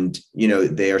 And,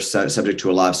 they are subject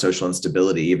to a lot of social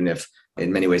instability, even if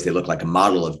in many ways they look like a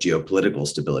model of geopolitical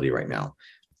stability right now.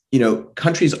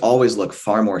 Countries always look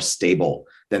far more stable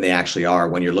than they actually are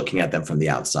when you're looking at them from the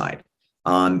outside.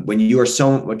 When you are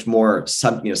so much more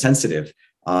sensitive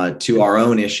to our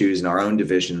own issues and our own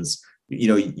divisions,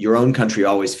 your own country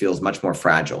always feels much more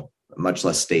fragile, much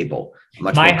less stable.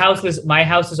 My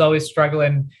house is always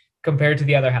struggling compared to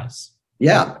the other house.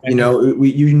 Yeah, you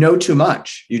know too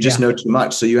much. You just know too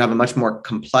much. So you have a much more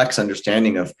complex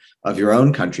understanding of your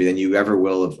own country than you ever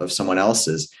will of someone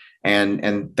else's.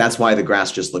 And that's why the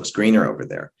grass just looks greener over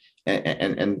there.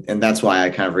 And that's why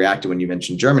I kind of reacted when you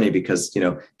mentioned Germany, because,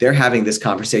 they're having this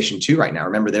conversation too right now.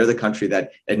 Remember, they're the country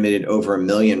that admitted over 1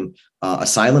 million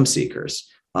asylum seekers,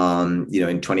 in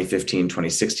 2015,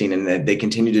 2016, and they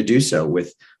continue to do so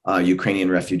with Ukrainian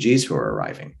refugees who are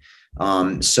arriving.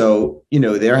 So,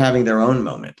 they're having their own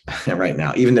moment right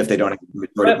now, even if they don't have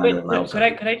majority. But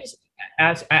could I just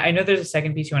ask, I know there's a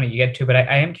second piece you want to get to, but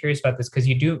I am curious about this because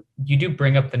you do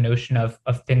bring up the notion of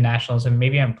thin nationalism.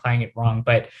 Maybe I'm applying it wrong,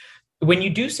 but when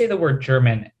you do say the word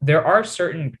German, there are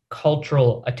certain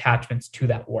cultural attachments to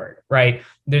that word, right?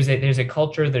 There's a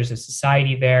culture, there's a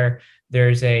society there,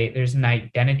 there's an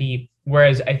identity.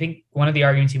 Whereas I think one of the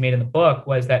arguments you made in the book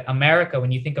was that America,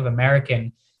 when you think of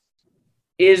American,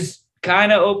 is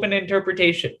kind of open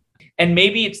interpretation. And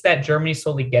maybe it's that Germany's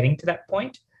slowly getting to that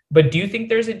point. But do you think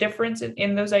there's a difference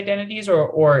in those identities,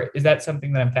 or is that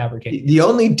something that I'm fabricating? The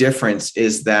only difference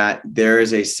is that there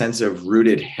is a sense of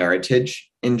rooted heritage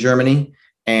in Germany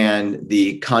and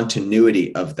the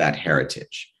continuity of that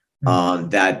heritage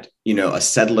that, a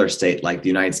settler state like the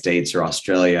United States or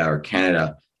Australia or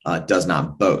Canada does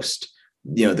not boast.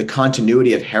 The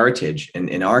continuity of heritage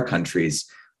in our countries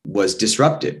was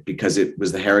disrupted because it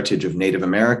was the heritage of Native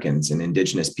Americans and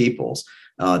indigenous peoples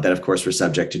that, of course, were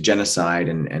subject to genocide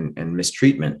and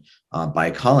mistreatment by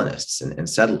colonists and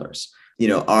settlers.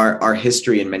 Our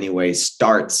history in many ways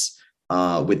starts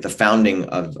with the founding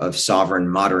of sovereign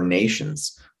modern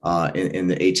nations in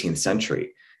the 18th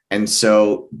century. And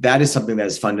so that is something that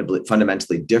is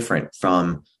fundamentally different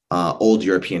from old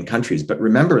European countries. But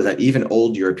remember that even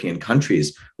old European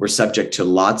countries were subject to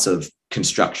lots of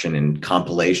construction and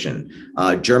compilation.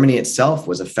 Germany itself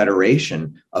was a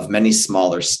federation of many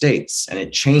smaller states, and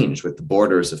it changed with the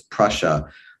borders of Prussia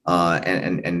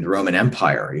and the Roman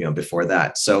Empire, before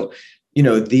that. So,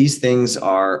 these things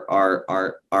are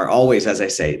always, as I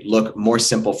say, look more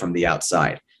simple from the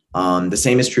outside. The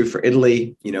same is true for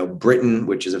Italy. Britain,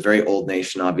 which is a very old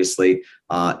nation, obviously,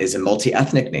 is a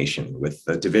multi-ethnic nation with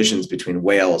divisions between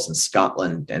Wales and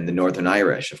Scotland and the Northern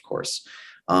Irish, of course.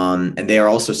 And they are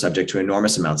also subject to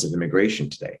enormous amounts of immigration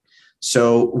today.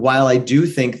 So while I do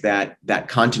think that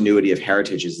continuity of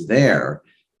heritage is there,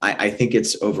 I think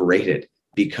it's overrated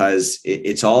because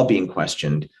it's all being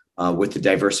questioned with the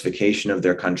diversification of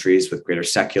their countries, with greater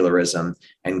secularism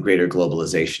and greater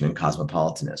globalization and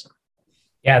cosmopolitanism.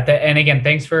 Yeah. And again,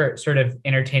 thanks for sort of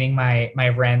entertaining my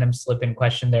random slip-in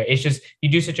question there. It's just, you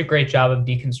do such a great job of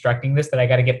deconstructing this that I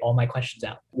got to get all my questions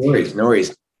out. No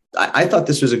worries. I thought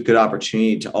this was a good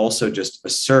opportunity to also just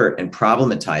assert and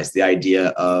problematize the idea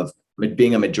of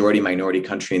being a majority minority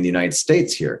country in the United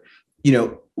States here.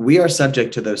 We are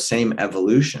subject to those same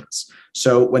evolutions.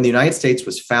 So when the United States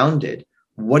was founded,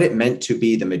 what it meant to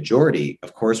be the majority,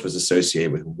 of course, was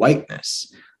associated with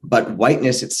whiteness. But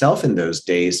whiteness itself in those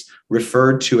days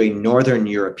referred to a Northern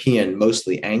European,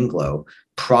 mostly Anglo,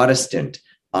 Protestant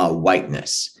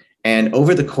whiteness. And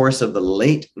over the course of the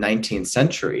late 19th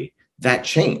century, that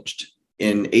changed.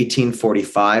 In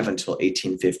 1845 until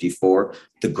 1854,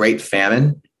 the Great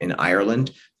Famine in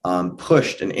Ireland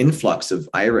pushed an influx of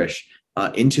Irish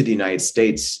into the United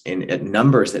States at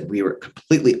numbers that we were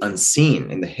completely unseen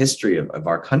in the history of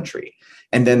our country.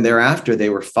 And then thereafter, they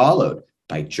were followed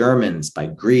by Germans, by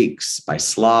Greeks, by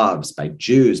Slavs, by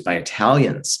Jews, by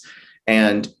Italians.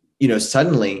 And,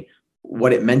 suddenly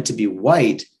what it meant to be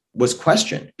white was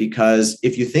questioned, because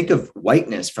if you think of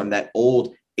whiteness from that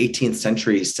old 18th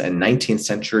century and 19th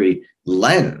century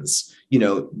lens,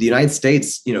 the United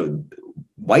States,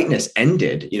 whiteness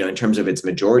ended, in terms of its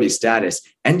majority status,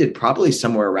 ended probably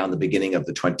somewhere around the beginning of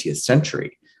the 20th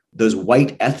century. Those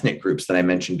white ethnic groups that I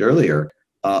mentioned earlier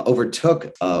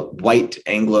overtook white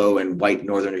Anglo and white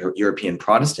Northern European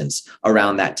Protestants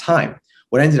around that time.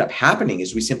 What ended up happening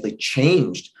is we simply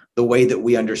changed the way that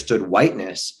we understood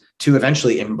whiteness to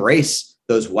eventually embrace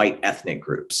those white ethnic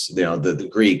groups, the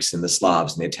Greeks and the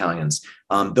Slavs and the Italians.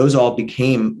 Those all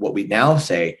became what we now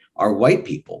say are white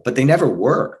people, but they never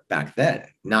were back then,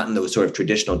 not in the sort of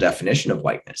traditional definition of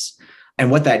whiteness.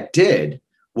 And what that did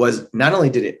was not only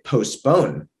did it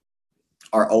postpone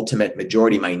our ultimate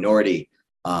majority minority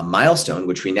milestone,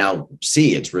 which we now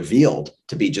see it's revealed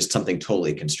to be just something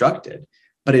totally constructed,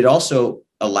 but it also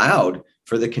allowed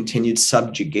for the continued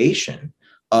subjugation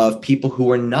of people who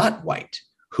were not white,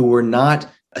 who were not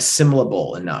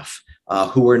assimilable enough,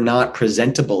 who were not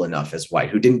presentable enough as white,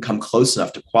 who didn't come close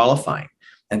enough to qualifying.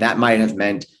 And that might have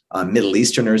meant Middle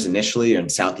Easterners initially,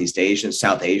 and Southeast Asians,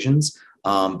 South Asians.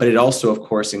 But it also, of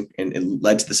course, it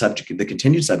led to the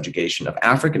continued subjugation of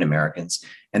African Americans,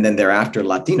 and then thereafter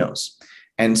Latinos.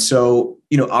 And so,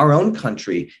 our own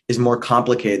country is more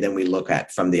complicated than we look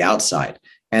at from the outside.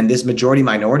 And this majority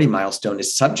minority milestone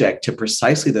is subject to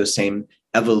precisely those same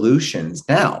evolutions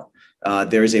now.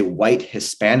 There is a white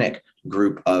Hispanic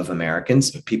group of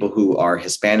Americans, people who are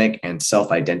Hispanic and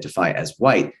self-identify as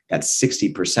white. That's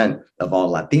 60% of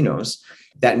all Latinos.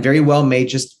 That very well may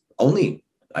just only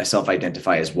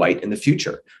self-identify as white in the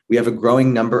future. We have a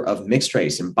growing number of mixed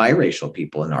race and biracial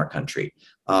people in our country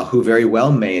who very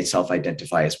well may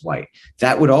self-identify as white.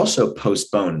 That would also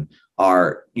postpone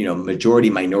our majority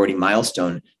minority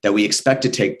milestone that we expect to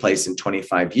take place in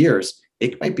 25 years.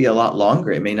 It might be a lot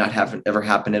longer. It may not ever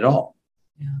happen at all.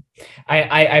 Yeah.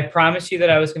 I promised you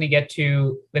that I was going to get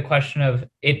to the question of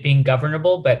it being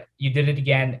governable, but you did it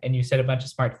again, and you said a bunch of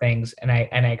smart things. And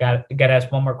I got to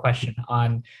ask one more question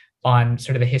on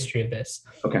sort of the history of this.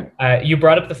 Okay. You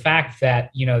brought up the fact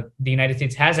that the United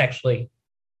States has actually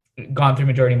gone through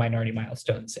majority minority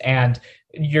milestones, and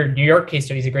your New York case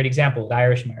study is a great example with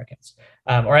Irish Americans,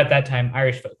 or at that time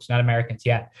Irish folks, not Americans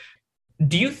yet.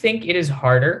 Do you think it is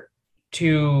harder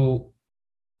to?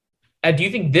 Do you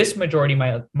think this majority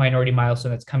minority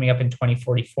milestone that's coming up in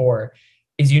 2044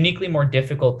 is uniquely more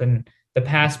difficult than the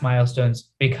past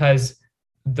milestones because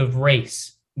the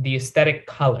race, the aesthetic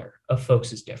color of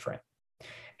folks is different?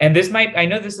 And I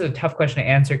know this is a tough question to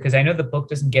answer because I know the book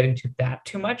doesn't get into that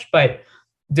too much, but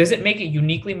does it make it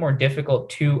uniquely more difficult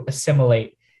to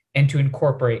assimilate and to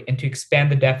incorporate and to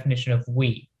expand the definition of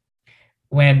we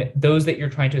when those that you're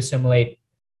trying to assimilate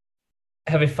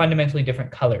have a fundamentally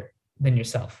different color than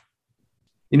yourself?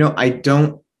 I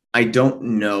don't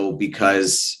know,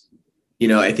 because,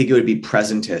 I think it would be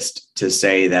presentist to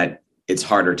say that it's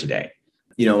harder today.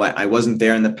 I wasn't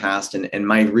there in the past, and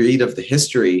my read of the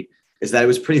history is that it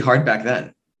was pretty hard back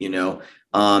then.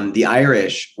 The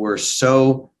Irish were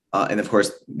so, and of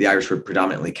course, the Irish were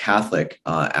predominantly Catholic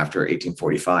after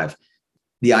 1845.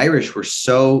 The Irish were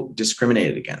so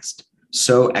discriminated against,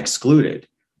 so excluded,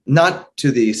 not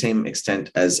to the same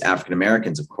extent as African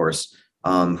Americans, of course,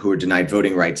 who were denied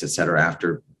voting rights, et cetera,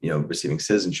 after receiving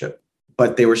citizenship.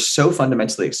 But they were so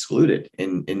fundamentally excluded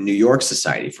in New York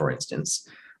society, for instance,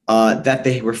 that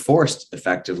they were forced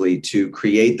effectively to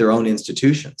create their own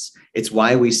institutions. It's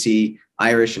why we see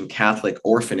Irish and Catholic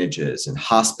orphanages and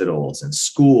hospitals and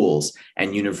schools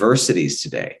and universities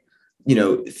today.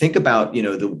 Think about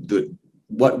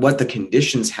what the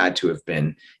conditions had to have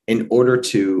been in order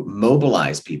to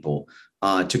mobilize people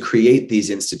to create these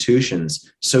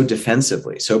institutions so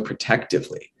defensively, so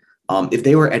protectively. if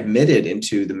they were admitted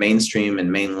into the mainstream and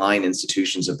mainline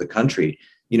institutions of the country,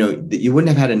 you wouldn't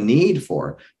have had a need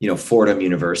for, Fordham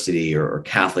University or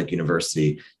Catholic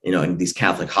University, and these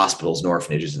Catholic hospitals and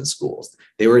orphanages and schools.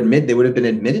 They would have been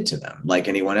admitted to them like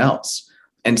anyone else.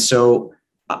 And so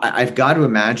I've got to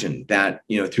imagine that,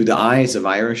 through the eyes of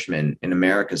Irishmen in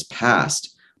America's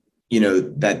past,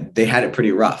 that they had it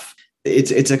pretty rough.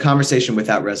 It's a conversation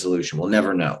without resolution. We'll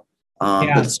never know.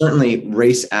 But certainly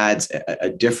race adds a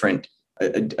different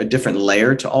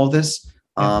layer to all this.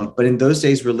 But in those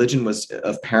days, religion was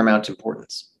of paramount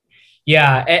importance.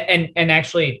 Yeah. And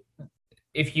actually,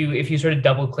 if you sort of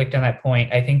double clicked on that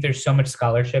point, I think there's so much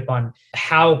scholarship on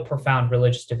how profound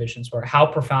religious divisions were, how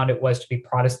profound it was to be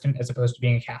Protestant as opposed to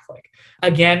being a Catholic.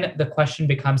 Again, the question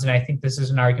becomes, and I think this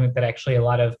is an argument that actually a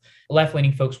lot of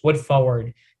left-leaning folks would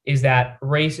forward, is that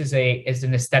race is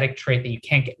an aesthetic trait that you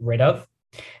can't get rid of.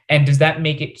 And does that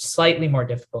make it slightly more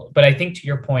difficult? But I think to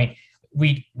your point,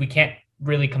 we can't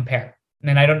really compare.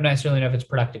 And I don't necessarily know if it's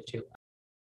productive too.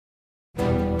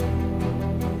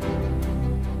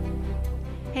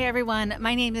 Hey everyone,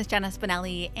 my name is Jenna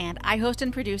Spinelli, and I host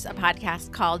and produce a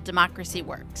podcast called Democracy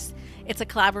Works. It's a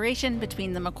collaboration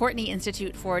between the McCourtney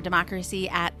Institute for Democracy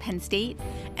at Penn State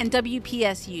and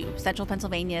WPSU, Central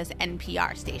Pennsylvania's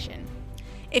NPR station.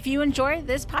 If you enjoy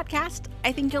this podcast,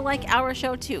 I think you'll like our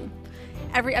show too.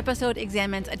 Every episode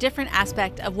examines a different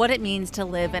aspect of what it means to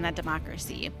live in a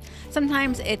democracy.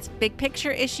 Sometimes it's big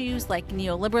picture issues like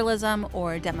neoliberalism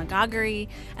or demagoguery,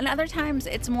 and other times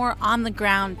it's more on the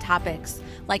ground topics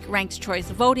like ranked choice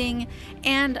voting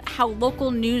and how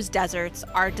local news deserts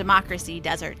are democracy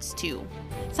deserts too.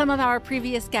 Some of our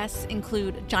previous guests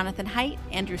include Jonathan Haidt,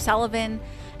 Andrew Sullivan,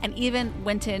 and even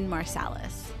Wynton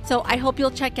Marsalis. So I hope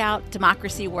you'll check out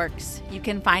Democracy Works. You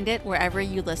can find it wherever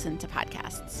you listen to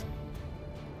podcasts.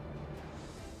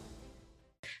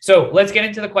 So let's get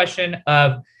into the question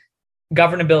of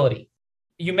governability.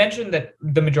 You mentioned that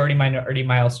the majority-minority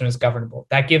milestone is governable.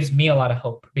 That gives me a lot of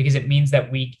hope because it means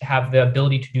that we have the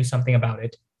ability to do something about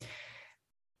it.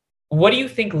 What do you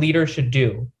think leaders should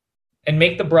do? And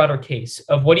make the broader case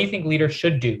of what do you think leaders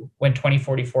should do when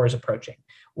 2044 is approaching?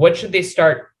 What should they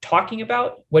start talking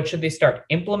about? What should they start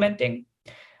implementing?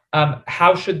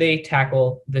 How should they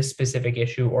tackle this specific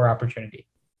issue or opportunity?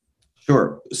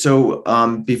 Sure. So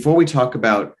before we talk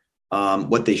about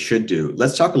what they should do,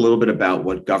 let's talk a little bit about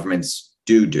what governments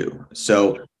do.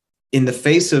 So in the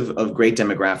face of great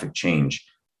demographic change,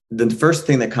 the first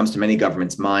thing that comes to many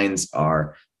governments' minds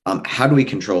are, how do we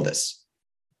control this?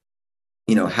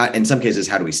 In some cases,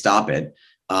 how do we stop it?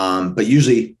 But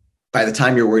usually by the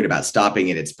time you're worried about stopping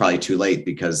it, it's probably too late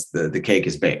because the cake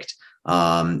is baked.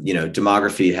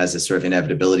 Demography has this sort of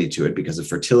inevitability to it because of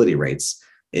fertility rates.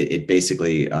 It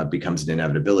basically becomes an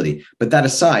inevitability. But that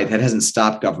aside, that hasn't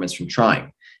stopped governments from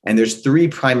trying. And there's three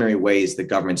primary ways that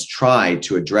governments try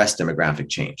to address demographic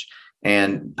change.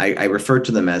 And I refer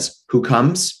to them as who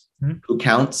comes, who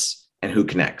counts, and who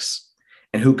connects.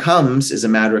 And who comes is a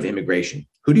matter of immigration.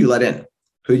 Who do you let in?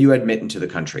 Who do you admit into the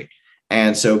country?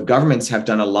 And so governments have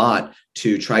done a lot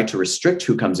to try to restrict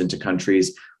who comes into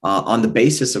countries on the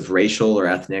basis of racial or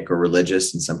ethnic or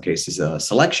religious, in some cases,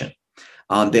 selection.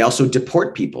 They also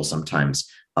deport people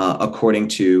sometimes according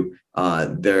to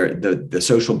the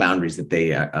social boundaries that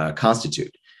they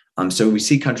constitute. So we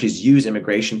see countries use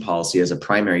immigration policy as a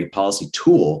primary policy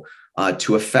tool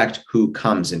to affect who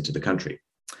comes into the country.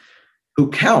 Who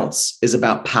counts is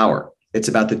about power. It's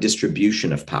about the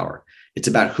distribution of power. It's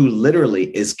about who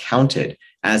literally is counted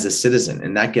as a citizen.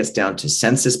 And that gets down to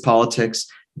census politics,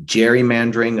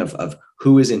 gerrymandering of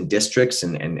who is in districts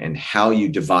and how you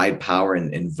divide power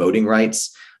and voting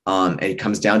rights. And it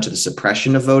comes down to the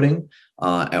suppression of voting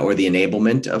or the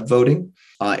enablement of voting.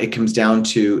 It comes down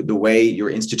to the way your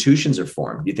institutions are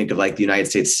formed. You think of like the United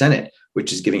States Senate,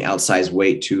 which is giving outsized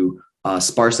weight to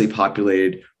sparsely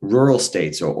populated rural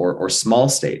states or small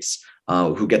states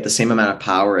who get the same amount of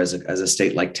power as a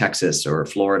state like Texas or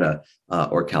Florida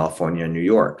or California and New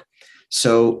York.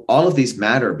 So all of these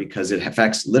matter because it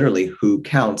affects literally who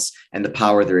counts and the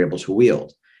power they're able to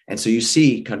wield. And so you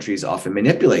see countries often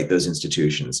manipulate those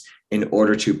institutions in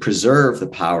order to preserve the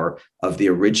power of the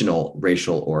original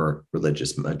racial or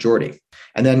religious majority.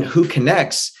 And then who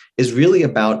connects is really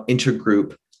about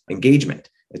intergroup engagement.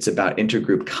 It's about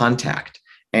intergroup contact.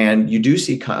 And you do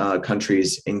see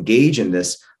countries engage in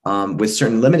this with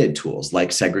certain limited tools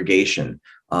like segregation,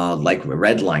 like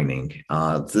redlining,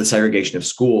 the segregation of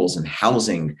schools and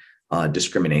housing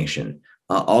discrimination.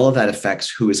 All of that affects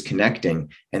who is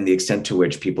connecting and the extent to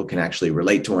which people can actually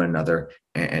relate to one another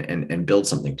and build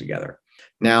something together.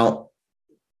 Now,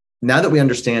 now that we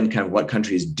understand kind of what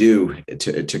countries do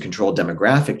to control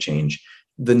demographic change,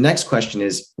 the next question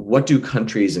is, what do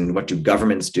countries and what do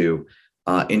governments do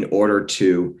in order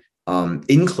to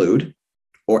include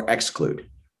or exclude?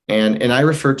 And I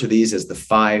refer to these as the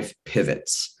 5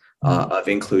 pivots of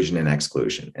inclusion and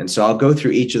exclusion. And so I'll go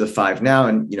through each of the 5 now,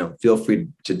 and feel free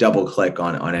to double click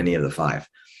on any of the 5.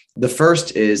 The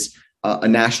first is a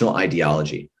national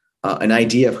ideology, an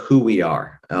idea of who we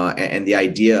are, and the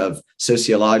idea of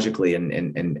sociologically and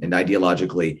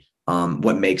ideologically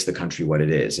what makes the country what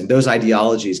it is. And those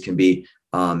ideologies can be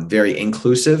very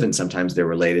inclusive, and sometimes they're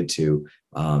related to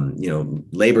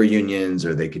labor unions,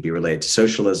 or they could be related to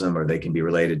socialism, or they can be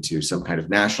related to some kind of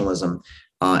nationalism.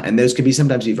 And those could be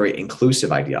sometimes be very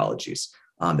inclusive ideologies.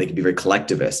 They can be very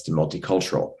collectivist and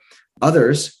multicultural.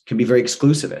 Others can be very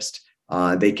exclusivist.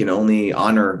 They can only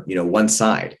honor one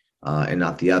side and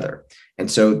not the other. And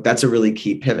so that's a really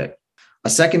key pivot. A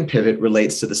second pivot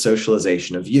relates to the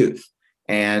socialization of youth.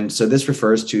 And so this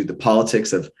refers to the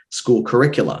politics of school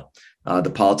curricula,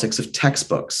 the politics of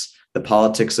textbooks, the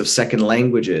politics of second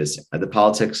languages, the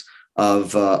politics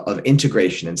of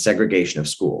integration and segregation of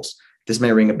schools. This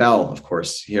may ring a bell, of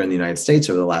course, here in the United States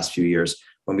over the last few years,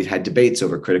 when we've had debates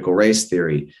over critical race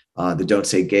theory, the Don't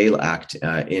Say Gay Act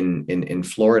in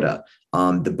Florida,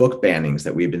 the book bannings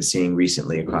that we've been seeing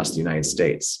recently across the United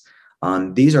States.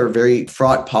 These are very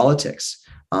fraught politics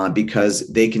because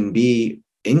they can be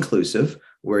inclusive,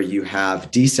 where you have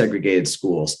desegregated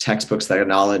schools, textbooks that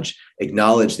acknowledge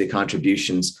the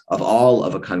contributions of all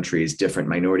of a country's different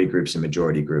minority groups and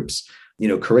majority groups,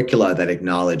 curricula that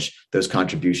acknowledge those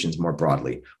contributions more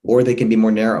broadly, or they can be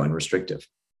more narrow and restrictive.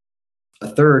 A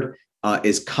third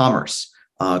is commerce.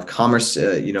 Commerce,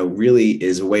 really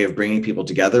is a way of bringing people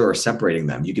together or separating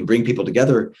them. You can bring people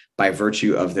together by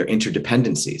virtue of their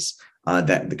interdependencies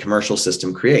that the commercial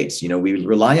system creates. We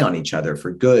rely on each other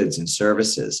for goods and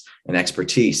services and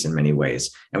expertise in many ways.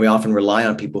 And we often rely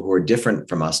on people who are different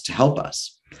from us to help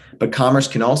us. But commerce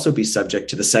can also be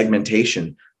subject to the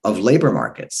segmentation of labor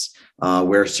markets,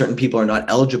 where certain people are not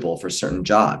eligible for certain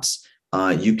jobs.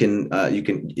 You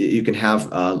can have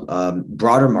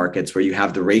broader markets where you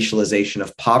have the racialization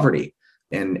of poverty,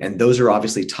 and those are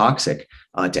obviously toxic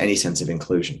to any sense of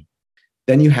inclusion.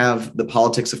 Then you have the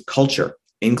politics of culture,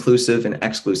 inclusive and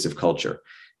exclusive culture.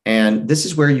 And this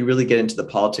is where you really get into the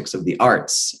politics of the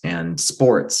arts and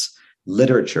sports,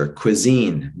 literature,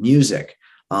 cuisine, music,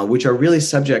 which are really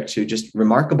subject to just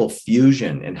remarkable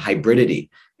fusion and hybridity.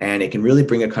 And it can really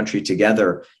bring a country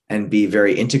together and be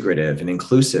very integrative and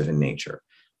inclusive in nature.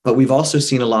 But we've also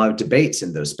seen a lot of debates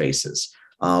in those spaces,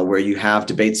 where you have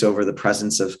debates over the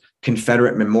presence of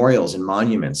Confederate memorials and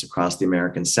monuments across the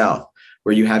American South,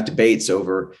 where you have debates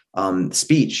over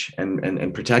speech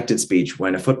and protected speech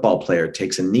when a football player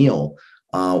takes a knee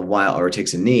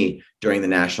during the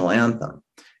national anthem.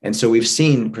 And so we've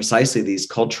seen precisely these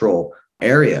cultural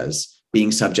areas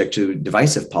being subject to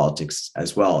divisive politics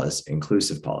as well as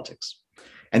inclusive politics.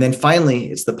 And then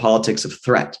finally, it's the politics of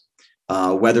threat.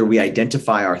 Whether we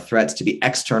identify our threats to be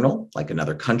external, like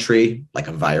another country, like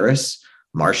a virus,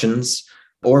 Martians,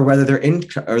 or whether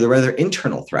they're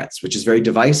internal threats, which is very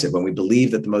divisive when we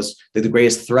believe that the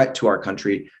greatest threat to our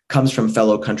country comes from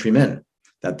fellow countrymen,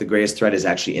 that the greatest threat is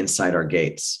actually inside our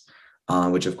gates,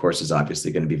 which of course is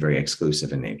obviously going to be very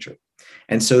exclusive in nature.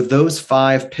 And so those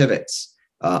 5 pivots,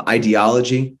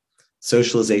 ideology,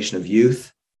 socialization of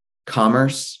youth,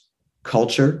 commerce,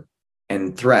 culture,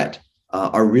 and threat,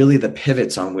 are really the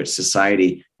pivots on which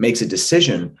society makes a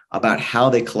decision about how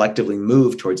they collectively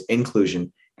move towards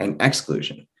inclusion and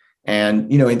exclusion.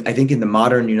 And, I think in the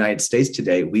modern United States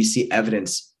today, we see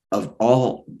evidence of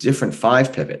all different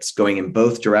 5 pivots going in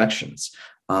both directions.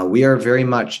 We are very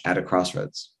much at a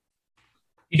crossroads.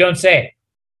 You don't say.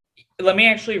 Let me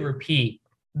actually repeat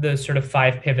the sort of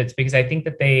 5 pivots, because I think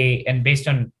that and based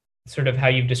on sort of how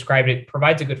you've described it,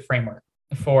 provides a good framework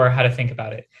for how to think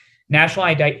about it. National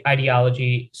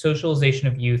ideology, socialization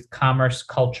of youth, commerce,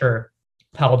 culture,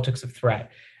 politics of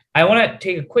threat. I want to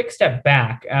take a quick step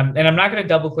back, and I'm not going to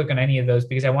double click on any of those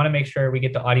because I want to make sure we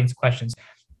get to audience questions.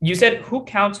 You said who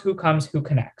counts, who comes, who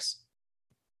connects.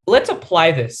 Let's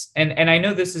apply this. And I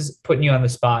know this is putting you on the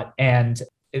spot, and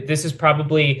this is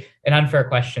probably an unfair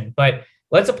question, but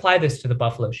let's apply this to the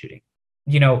Buffalo shooting.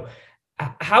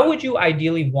 How would you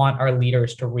ideally want our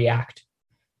leaders to react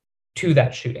to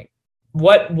that shooting?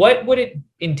 What would it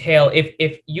entail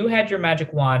if you had your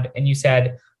magic wand and you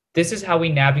said, this is how we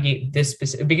navigate this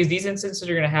specific, because these instances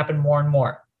are going to happen more and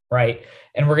more, right?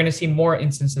 And we're going to see more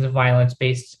instances of violence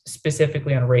based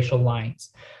specifically on racial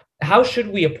lines. How should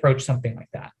we approach something like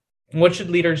that? And what should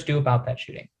leaders do about that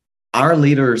shooting? Our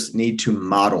leaders need to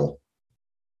model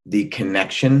the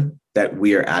connection that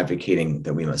we are advocating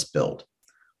that we must build.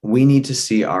 We need to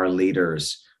see our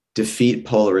leaders defeat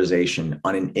polarization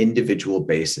on an individual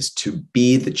basis to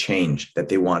be the change that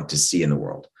they want to see in the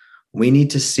world. We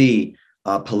need to see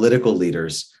political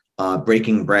leaders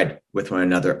breaking bread with one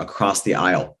another across the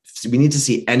aisle. So we need to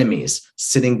see enemies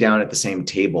sitting down at the same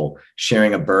table,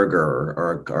 sharing a burger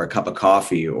or a cup of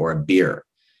coffee or a beer.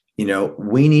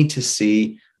 We need to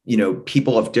see,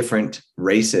 people of different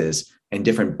races and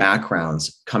different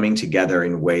backgrounds coming together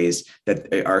in ways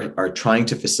that are trying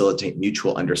to facilitate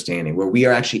mutual understanding, where we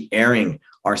are actually airing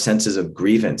our senses of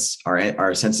grievance,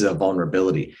 our senses of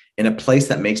vulnerability in a place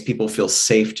that makes people feel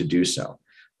safe to do so.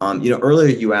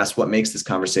 Earlier you asked what makes this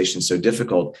conversation so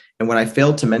difficult. And what I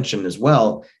failed to mention as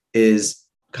well is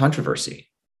controversy,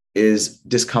 is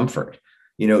discomfort.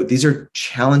 These are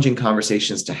challenging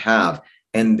conversations to have,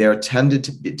 and they're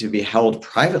tended to be held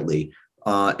privately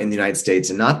in the United States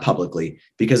and not publicly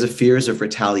because of fears of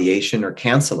retaliation or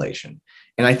cancellation.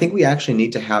 And I think we actually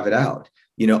need to have it out.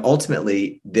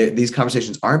 Ultimately, these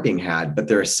conversations aren't being had, but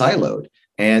they're siloed.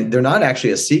 And they're not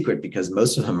actually a secret because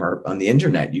most of them are on the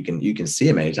internet. You can see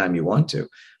them anytime you want to,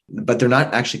 but they're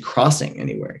not actually crossing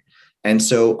anywhere. And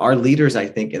so our leaders, I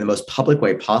think, in the most public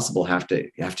way possible, have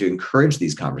to encourage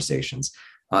these conversations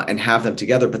and have them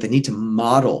together, but they need to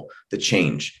model the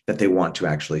change that they want to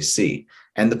actually see.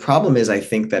 And the problem is, I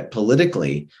think that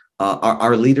politically,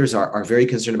 our leaders are very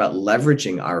concerned about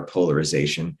leveraging our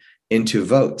polarization into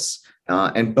votes.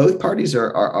 And both parties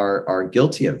are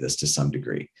guilty of this to some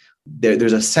degree.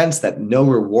 There's a sense that no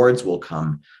rewards will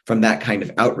come from that kind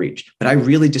of outreach. But I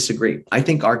really disagree. I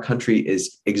think our country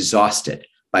is exhausted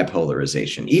by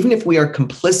polarization. Even if we are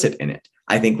complicit in it,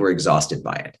 I think we're exhausted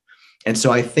by it. And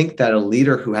so I think that a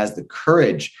leader who has the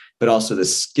courage, but also the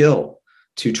skill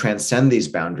to transcend these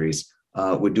boundaries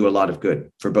would do a lot of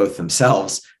good for both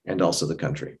themselves and also the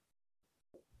country.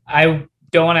 I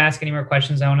don't want to ask any more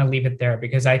questions. I want to leave it there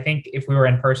because I think if we were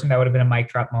in person, that would have been a mic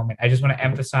drop moment. I just want to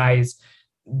emphasize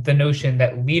the notion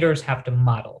that leaders have to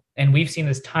model. And we've seen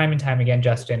this time and time again,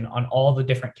 Justin, on all the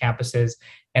different campuses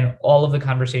and all of the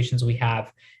conversations we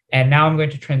have. And now I'm going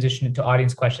to transition into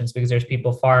audience questions because there's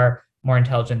people far more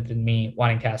intelligent than me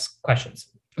wanting to ask questions.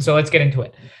 So let's get into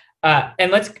it.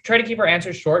 And let's try to keep our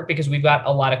answers short because we've got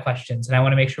a lot of questions and I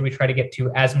want to make sure we try to get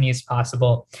to as many as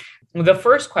possible. The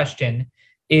first question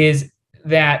is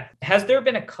that has there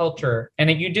been a culture, and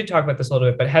you did talk about this a little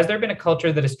bit, but has there been a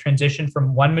culture that has transitioned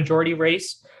from one majority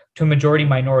race to a majority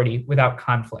minority without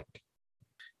conflict?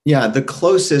 Yeah, the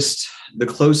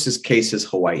closest case is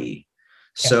Hawaii.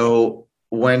 Yeah. So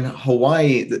when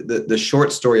Hawaii, the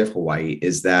short story of Hawaii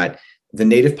is that the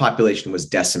native population was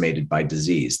decimated by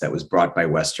disease that was brought by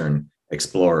Western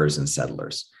explorers and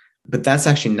settlers. But that's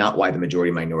actually not why the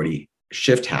majority minority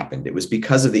shift happened. It was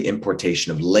because of the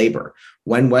importation of labor.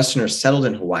 When Westerners settled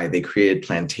in Hawaii, they created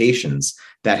plantations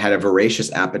that had a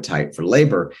voracious appetite for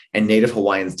labor, and Native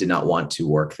Hawaiians did not want to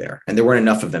work there. And there weren't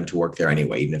enough of them to work there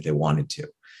anyway, even if they wanted to.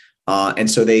 And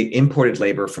so they imported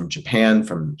labor from Japan,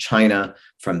 from China,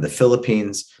 from the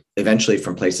Philippines, eventually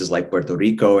from places like Puerto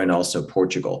Rico and also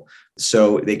Portugal.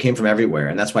 So they came from everywhere.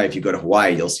 And that's why if you go to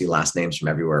Hawaii, you'll see last names from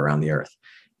everywhere around the earth.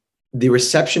 The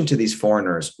reception to these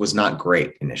foreigners was not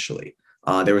great initially.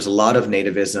 There was a lot of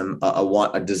nativism,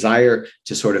 a desire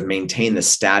to sort of maintain the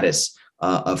status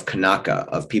of Kanaka,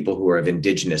 of people who are of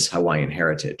indigenous Hawaiian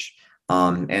heritage.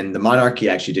 And the monarchy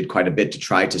actually did quite a bit to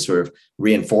try to sort of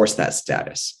reinforce that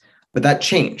status. But that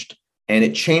changed. And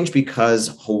it changed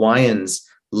because Hawaiians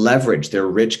leveraged their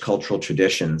rich cultural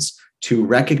traditions to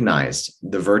recognize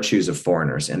the virtues of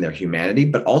foreigners and their humanity,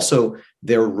 but also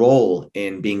their role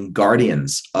in being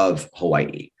guardians of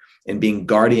Hawaii and being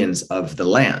guardians of the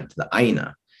land, the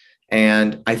Aina.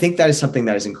 And I think that is something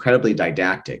that is incredibly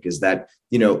didactic, is that,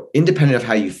 independent of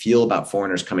how you feel about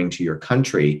foreigners coming to your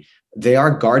country, they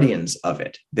are guardians of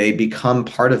it. They become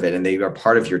part of it and they are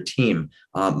part of your team,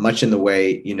 much in the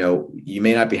way, you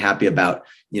may not be happy about,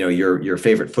 your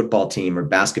favorite football team or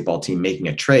basketball team making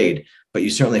a trade, but you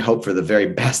certainly hope for the very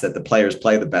best, that the players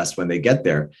play the best when they get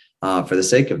there for the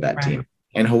sake of that team.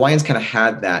 And Hawaiians kind of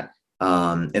had that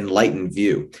enlightened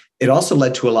view. It also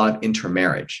led to a lot of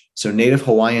intermarriage. So Native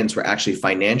Hawaiians were actually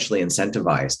financially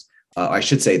incentivized. I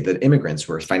should say that immigrants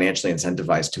were financially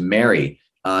incentivized to marry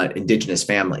indigenous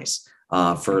families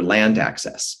for land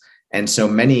access. And so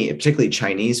many, particularly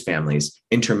Chinese families,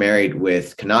 intermarried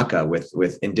with Kanaka,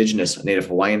 with indigenous Native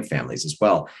Hawaiian families as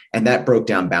well. And that broke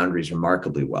down boundaries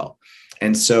remarkably well.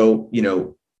 And so,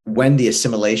 when the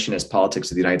assimilationist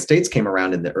politics of the United States came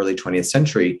around in the early 20th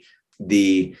century,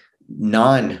 the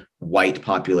non-white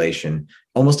population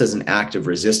almost as an act of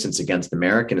resistance against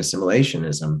American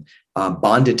assimilationism,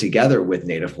 bonded together with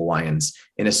Native Hawaiians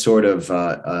in a sort of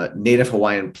Native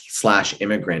Hawaiian /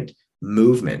 immigrant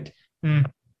movement.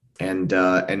 Mm. And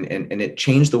it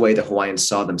changed the way the Hawaiians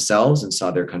saw themselves and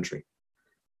saw their country.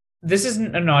 This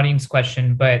isn't an audience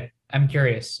question, but I'm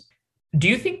curious. Do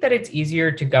you think that it's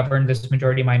easier to govern this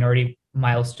majority-minority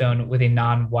milestone with a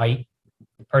non-white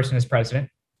person as president?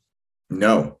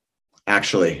 No,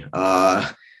 actually.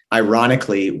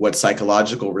 Ironically, what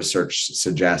psychological research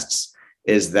suggests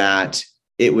is that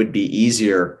it would be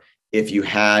easier if you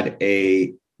had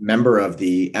a member of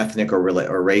the ethnic or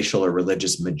racial or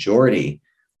religious majority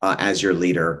as your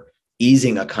leader,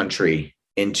 easing a country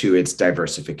into its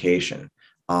diversification.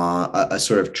 A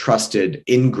sort of trusted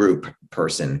in-group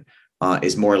person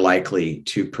is more likely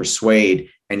to persuade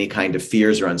any kind of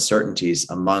fears or uncertainties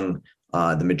among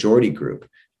the majority group.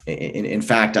 In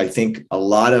fact, I think a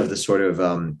lot of the sort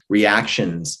of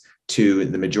reactions to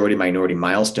the majority-minority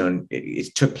milestone,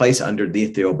 it took place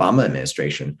underneath the Obama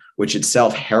administration, which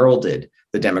itself heralded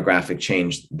the demographic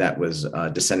change that was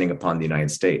descending upon the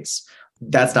United States.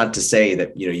 That's not to say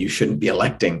that you shouldn't be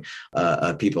electing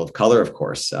people of color, of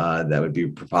course. That would be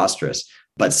preposterous.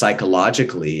 But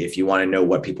psychologically, if you want to know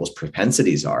what people's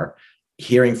propensities are,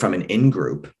 hearing from an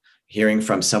in-group, hearing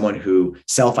from someone who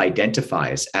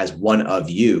self-identifies as one of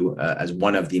you, as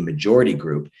one of the majority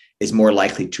group, is more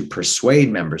likely to persuade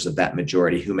members of that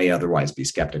majority who may otherwise be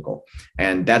skeptical.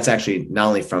 And that's actually not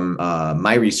only from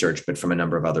my research, but from a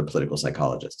number of other political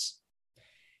psychologists.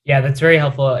 Yeah, that's very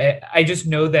helpful. I just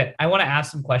know that I want to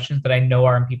ask some questions that I know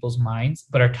are in people's minds,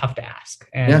 but are tough to ask.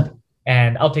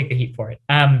 And I'll take the heat for it.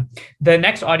 The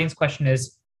next audience question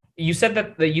is, you said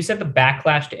the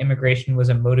backlash to immigration was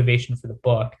a motivation for the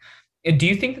book. Do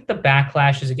you think that the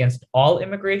backlash is against all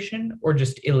immigration or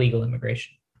just illegal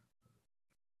immigration?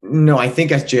 No, I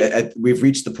think we've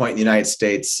reached the point in the United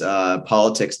States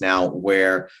politics now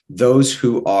where those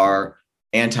who are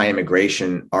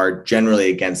anti-immigration are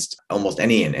generally against almost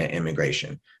any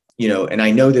immigration. And I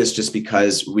know this just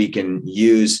because we can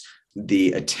use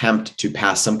the attempt to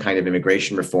pass some kind of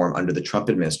immigration reform under the Trump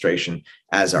administration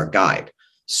as our guide.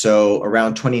 So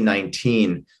around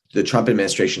 2019, the Trump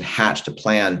administration hatched a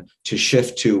plan to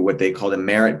shift to what they called a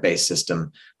merit-based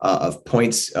system of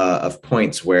points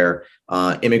where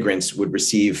immigrants would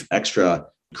receive extra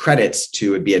credits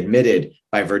to be admitted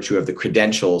by virtue of the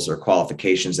credentials or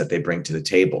qualifications that they bring to the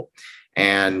table.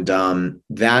 And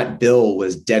that bill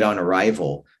was dead on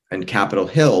arrival in Capitol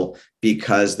Hill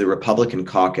because the Republican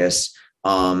caucus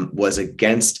was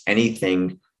against any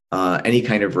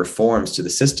kind of reforms to the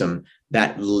system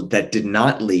that did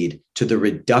not lead to the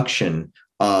reduction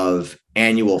of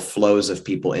annual flows of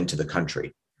people into the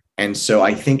country. And so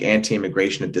I think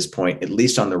anti-immigration at this point, at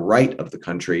least on the right of the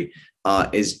country,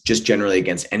 is just generally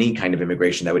against any kind of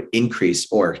immigration that would increase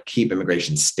or keep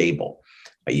immigration stable,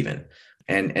 even.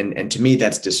 And to me,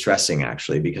 that's distressing,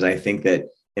 actually, because I think that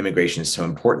immigration is so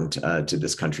important to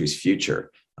this country's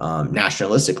future,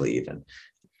 nationalistically even.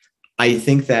 I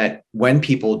think that when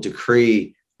people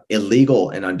decree illegal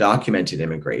and undocumented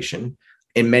immigration,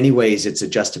 in many ways, it's a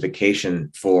justification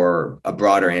for a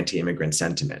broader anti-immigrant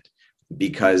sentiment,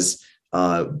 because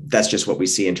that's just what we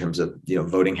see in terms of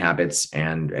voting habits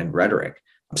and rhetoric.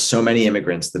 So many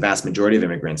immigrants, the vast majority of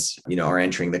immigrants, are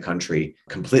entering the country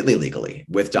completely legally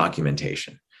with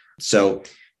documentation. So,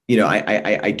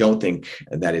 I don't think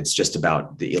that it's just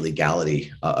about the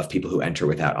illegality of people who enter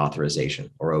without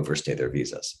authorization or overstay their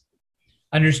visas.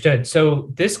 Understood. So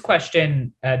this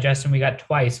question, Justin, we got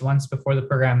twice, once before the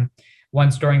program,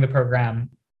 once during the program.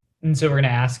 And so we're going to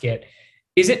ask it.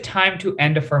 Is it time to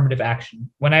end affirmative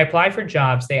action? When I apply for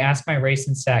jobs, they ask my race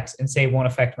and sex and say it won't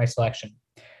affect my selection.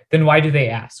 Then why do they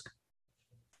ask?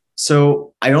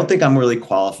 So I don't think I'm really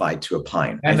qualified to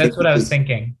opine. And that's what I was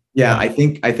thinking. Yeah, I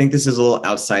think this is a little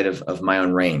outside of my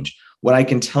own range. What I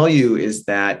can tell you is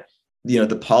that,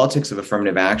 the politics of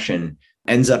affirmative action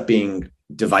ends up being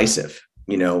divisive.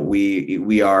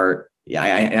 We are,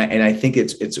 and I think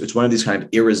it's one of these kind of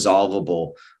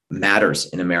irresolvable matters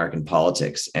in American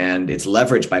politics, and it's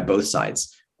leveraged by both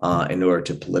sides in order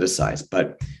to politicize.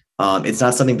 But it's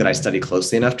not something that I study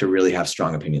closely enough to really have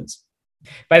strong opinions.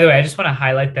 By the way, I just want to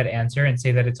highlight that answer and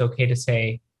say that it's okay to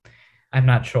say, I'm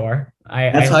not sure.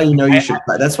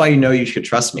 That's why you should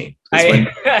trust me. I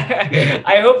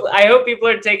hope people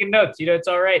are taking notes. It's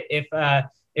all right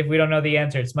if we don't know the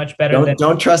answer. It's much better.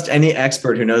 Don't trust any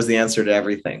expert who knows the answer to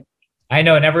everything. I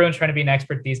know, and everyone's trying to be an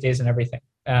expert these days in everything.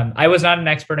 I was not an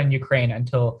expert in Ukraine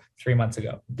until 3 months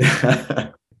ago.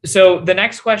 So the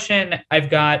next question I've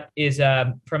got is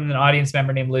from an audience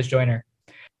member named Liz Joyner.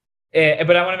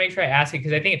 but I want to make sure I ask it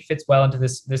because I think it fits well into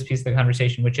this piece of the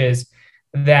conversation, which is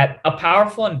that a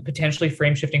powerful and potentially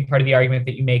frame-shifting part of the argument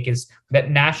that you make is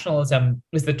that nationalism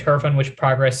is the turf on which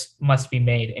progress must be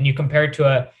made. And you compare it to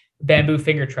a bamboo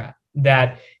finger trap,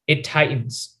 that it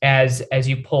tightens as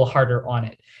you pull harder on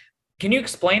it. Can you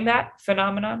explain that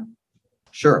phenomenon?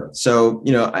 Sure. So,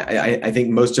 I think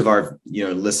most of our,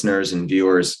 listeners and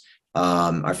viewers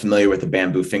are familiar with the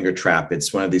bamboo finger trap.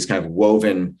 It's one of these kind of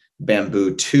woven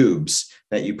bamboo tubes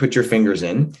that you put your fingers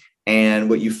in. And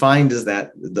what you find is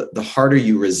that the harder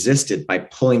you resist it by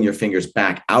pulling your fingers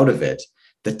back out of it,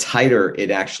 the tighter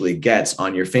it actually gets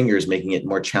on your fingers, making it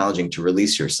more challenging to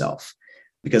release yourself.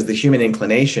 Because the human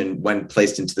inclination when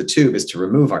placed into the tube is to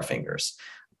remove our fingers.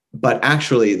 But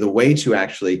actually, the way to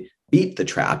actually beat the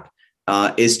trap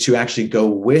is to actually go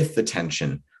with the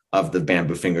tension of the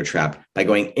bamboo finger trap by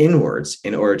going inwards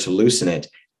in order to loosen it.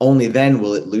 Only then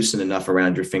will it loosen enough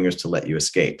around your fingers to let you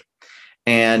escape.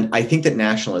 And I think that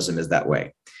nationalism is that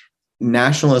way.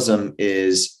 Nationalism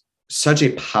is such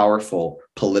a powerful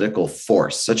political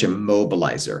force, such a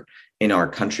mobilizer in our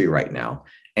country right now.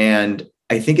 And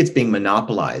I think it's being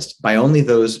monopolized by only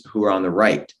those who are on the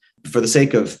right for the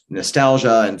sake of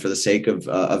nostalgia and for the sake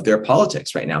of their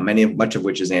politics right now, much of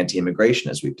which is anti-immigration,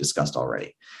 as we've discussed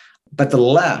already. But the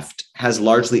left has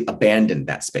largely abandoned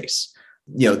that space.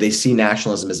 They see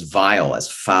nationalism as vile,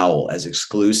 as foul, as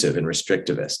exclusive and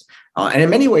restrictivist. And in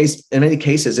many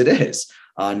cases, it is.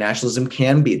 Nationalism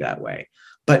can be that way.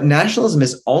 But nationalism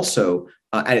is also,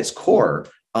 at its core,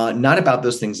 not about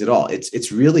those things at all.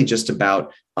 It's really just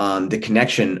about the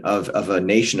connection of a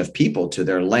nation of people to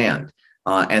their land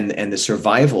and the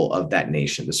survival of that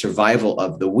nation, the survival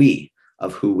of the we,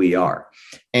 of who we are.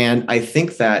 And I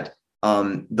think that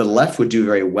the left would do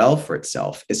very well for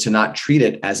itself is to not treat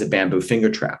it as a bamboo finger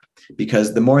trap,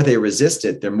 because the more they resist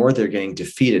it, the more they're getting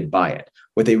defeated by it.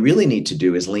 What they really need to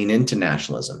do is lean into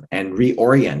nationalism and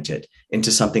reorient it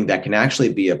into something that can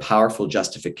actually be a powerful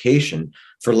justification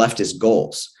for leftist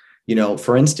goals.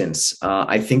 For instance,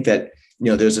 I think that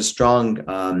there's a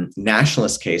strong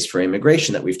nationalist case for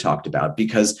immigration that we've talked about,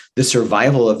 because the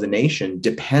survival of the nation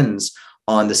depends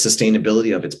on the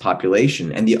sustainability of its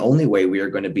population. And the only way we are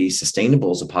going to be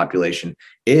sustainable as a population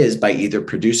is by either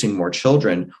producing more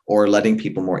children or letting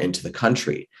people more into the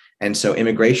country. And so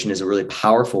immigration is a really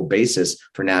powerful basis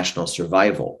for national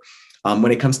survival.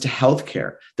 When it comes to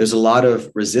healthcare, there's a lot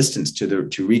of resistance to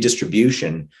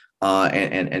redistribution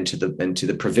and to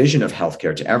the provision of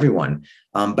healthcare to everyone.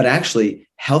 But actually,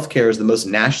 healthcare is the most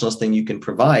nationalist thing you can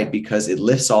provide because it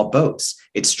lifts all boats.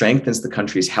 It strengthens the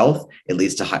country's health. It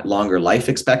leads to longer life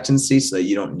expectancy so that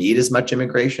you don't need as much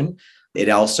immigration. It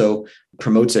also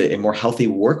promotes a more healthy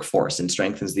workforce and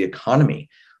strengthens the economy.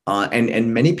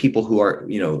 And many people who are,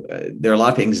 there are a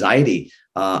lot of anxiety,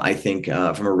 I think,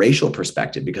 from a racial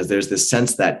perspective, because there's this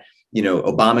sense that,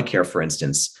 Obamacare, for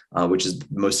instance, which is the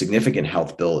most significant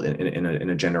health bill in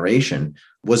a generation,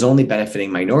 was only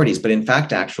benefiting minorities. But in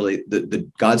fact, actually, the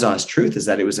God's honest truth is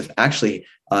that it was actually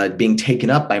being taken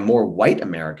up by more white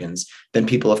Americans than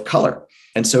people of color.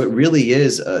 And so it really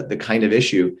is the kind of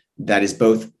issue that is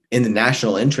both in the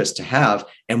national interest to have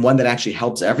and one that actually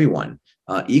helps everyone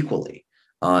equally.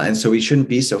 And so we shouldn't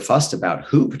be so fussed about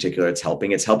who particular it's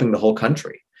helping. It's helping the whole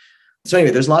country. So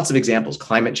anyway, there's lots of examples.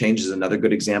 Climate change is another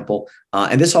good example.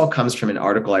 And this all comes from an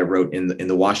article I wrote in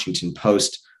the Washington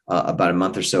Post about a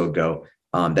month or so ago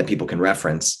that people can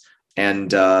reference.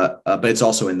 But it's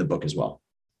also in the book as well.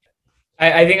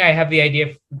 I think I have the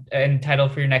idea and title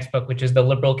for your next book, which is The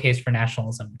Liberal Case for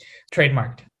Nationalism,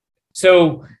 trademarked.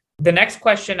 So the next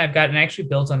question I've got, and actually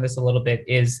builds on this a little bit,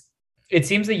 is it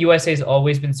seems the USA has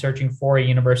always been searching for a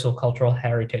universal cultural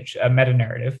heritage, a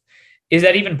meta-narrative. Is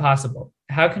that even possible?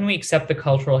 How can we accept the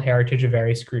cultural heritage of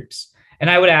various groups? And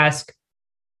I would ask,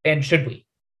 and should we?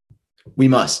 We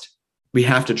must. We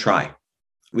have to try.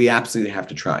 We absolutely have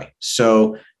to try.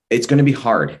 So it's going to be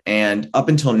hard. And up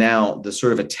until now, the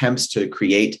sort of attempts to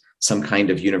create some kind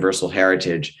of universal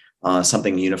heritage,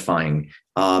 something unifying,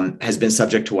 has been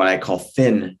subject to what I call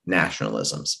thin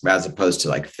nationalisms, as opposed to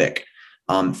like thick.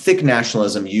 Thick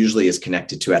nationalism usually is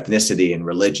connected to ethnicity and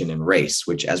religion and race,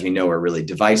 which, as we know, are really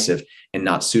divisive and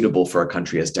not suitable for a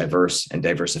country as diverse and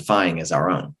diversifying as our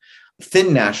own. Thin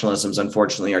nationalisms,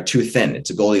 unfortunately, are too thin. It's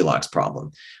a Goldilocks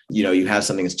problem. You have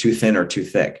something that's too thin or too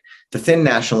thick. The thin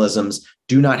nationalisms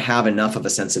do not have enough of a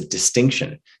sense of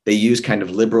distinction. They use kind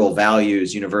of liberal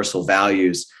values, universal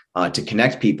values to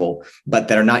connect people, but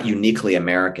that are not uniquely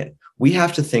American. we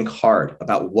have to think hard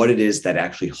about what it is that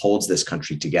actually holds this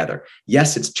country together.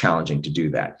 Yes, it's challenging to do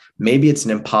that. Maybe it's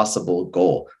an impossible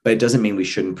goal, but it doesn't mean we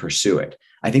shouldn't pursue it.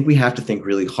 I think we have to think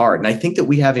really hard. And I think that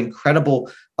we have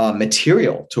incredible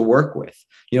material to work with.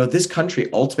 This country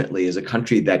ultimately is a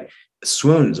country that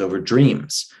swoons over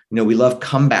dreams. We love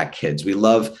comeback kids. We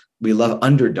love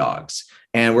underdogs,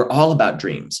 and we're all about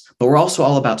dreams, but we're also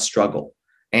all about struggle.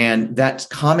 And that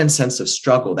common sense of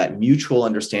struggle, that mutual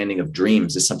understanding of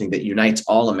dreams, is something that unites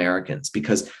all Americans,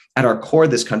 because at our core,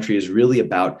 this country is really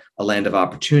about a land of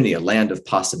opportunity, a land of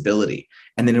possibility,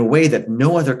 and in a way that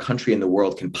no other country in the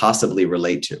world can possibly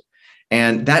relate to.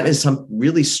 And that is some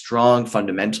really strong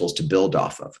fundamentals to build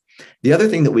off of. The other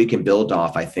thing that we can build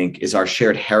off, I think, is our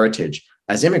shared heritage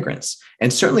as immigrants.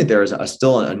 And certainly there is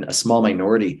still a small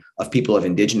minority of people of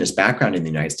indigenous background in the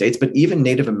United States, but even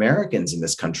Native Americans in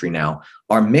this country now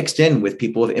are mixed in with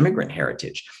people of immigrant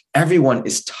heritage. Everyone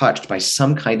is touched by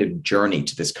some kind of journey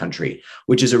to this country,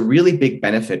 which is a really big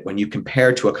benefit when you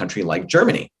compare to a country like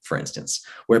Germany, for instance,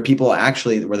 where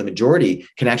the majority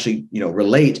can actually,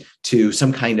 relate to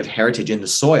some kind of heritage in the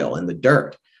soil, in the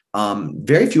dirt.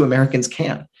 Very few Americans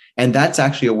can. And that's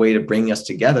actually a way to bring us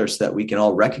together so that we can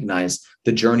all recognize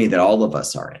the journey that all of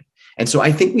us are in. And so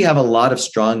I think we have a lot of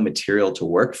strong material to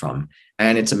work from.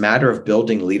 And it's a matter of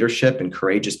building leadership and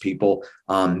courageous people,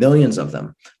 millions of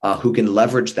them, who can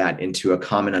leverage that into a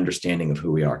common understanding of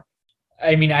who we are.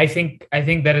 I mean, I think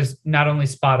that is not only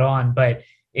spot on, but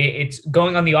it's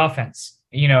going on the offense.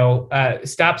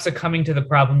 Stop succumbing to the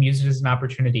problem, use it as an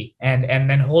opportunity, and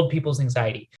then hold people's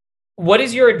anxiety. What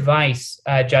is your advice,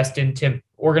 Justin, to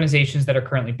organizations that are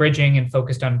currently bridging and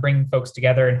focused on bringing folks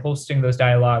together and hosting those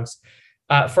dialogues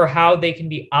for how they can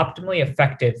be optimally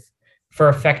effective for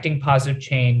affecting positive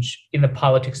change in the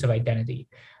politics of identity?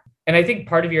 And I think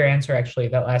part of your answer, actually,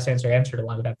 that last answer answered a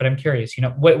lot of that, but I'm curious,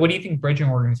 what do you think bridging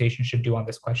organizations should do on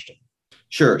this question?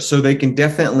 Sure. So they can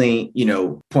definitely,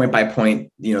 point by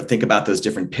point, think about those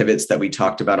different pivots that we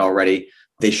talked about already.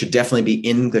 They should definitely be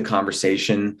in the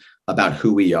conversation about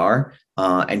who we are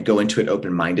and go into it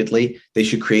open-mindedly. They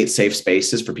should create safe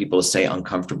spaces for people to say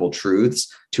uncomfortable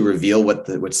truths, to reveal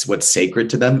what's sacred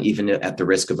to them, even at the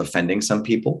risk of offending some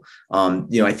people.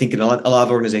 I think a lot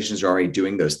of organizations are already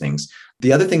doing those things.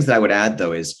 The other things that I would add,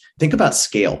 though, is think about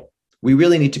scale. We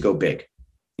really need to go big.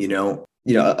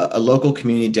 A local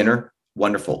community dinner,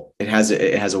 wonderful. It has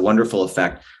a wonderful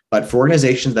effect. But for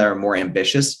organizations that are more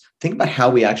ambitious, think about how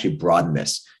we actually broaden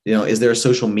this. Is there a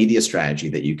social media strategy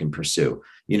that you can pursue?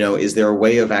 Is there a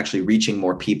way of actually reaching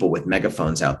more people with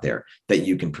megaphones out there that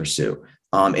you can pursue?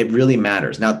 It really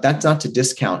matters. Now, that's not to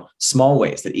discount small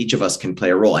ways that each of us can play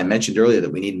a role. I mentioned earlier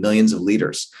that we need millions of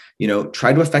leaders.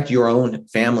 Try to affect your own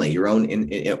family, your own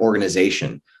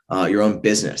organization, your own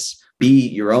business. Be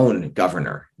your own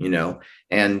governor,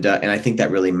 and I think that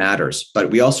really matters.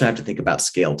 But we also have to think about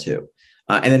scale too.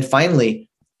 And then finally,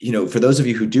 for those of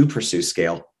you who do pursue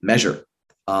scale, measure,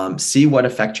 see what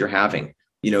effect you're having.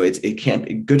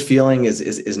 Good feeling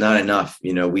is not enough.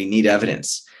 We need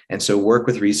evidence. And so work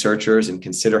with researchers and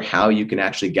consider how you can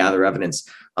actually gather evidence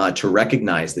to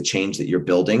recognize the change that you're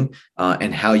building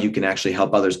and how you can actually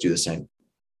help others do the same.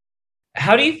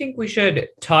 How do you think we should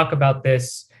talk about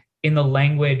this in the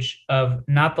language of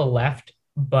not the left,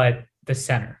 but the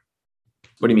center?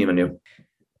 What do you mean, Manu?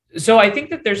 So I think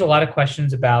that there's a lot of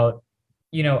questions about,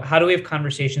 how do we have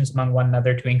conversations among one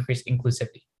another to increase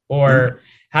inclusivity? Or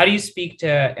how do you speak to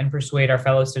and persuade our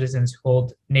fellow citizens who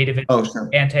hold Native,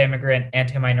 anti-immigrant,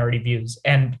 anti-minority views?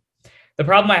 And the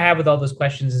problem I have with all those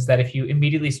questions is that if you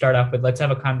immediately start off with, let's have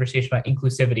a conversation about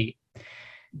inclusivity,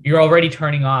 you're already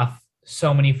turning off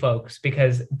so many folks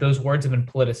because those words have been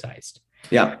politicized.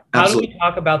 Yeah, absolutely. How do we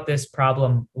talk about this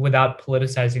problem without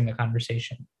politicizing the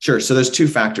conversation? Sure. So there's two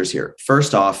factors here.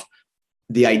 First off,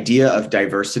 the idea of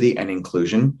diversity and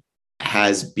inclusion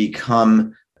has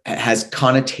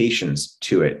connotations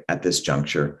to it at this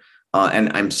juncture.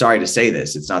 And I'm sorry to say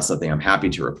this, it's not something I'm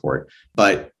happy to report,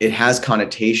 but it has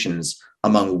connotations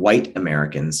among white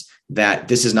Americans that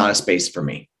this is not a space for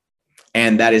me.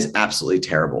 And that is absolutely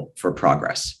terrible for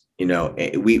progress.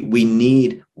 We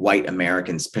need white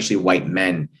Americans, especially white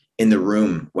men, in the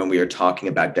room when we are talking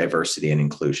about diversity and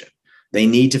inclusion. They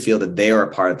need to feel that they are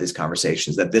a part of these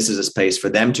conversations, that this is a space for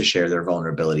them to share their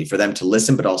vulnerability, for them to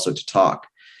listen, but also to talk,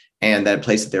 and that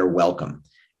place that they're welcome.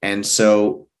 And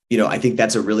so, I think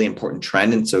that's a really important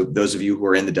trend. And so those of you who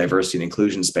are in the diversity and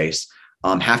inclusion space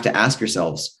have to ask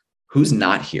yourselves, who's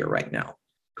not here right now?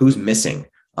 Who's missing?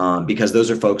 Because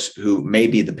those are folks who may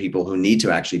be the people who need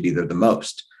to actually be there the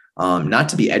most. Not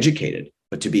to be educated,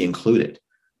 but to be included.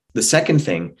 The second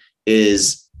thing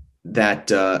is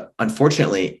that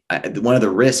unfortunately, one of the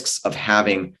risks of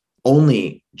having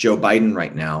only Joe Biden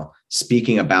right now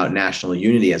speaking about national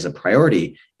unity as a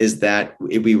priority is that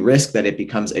we risk that it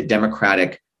becomes a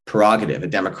Democratic prerogative, a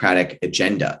Democratic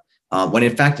agenda, when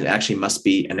in fact it actually must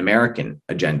be an American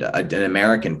agenda, an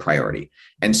American priority.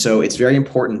 And so it's very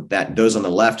important that those on the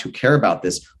left who care about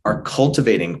this are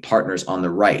cultivating partners on the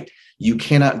right. You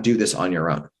cannot do this on your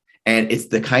own. And it's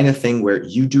the kind of thing where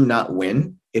you do not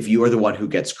win if you are the one who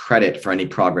gets credit for any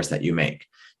progress that you make.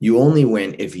 You only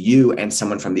win if you and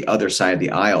someone from the other side of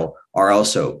the aisle are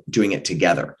also doing it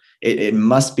together. It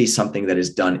must be something that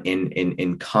is done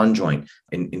in conjoint,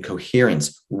 in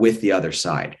coherence with the other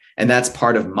side. And that's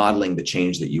part of modeling the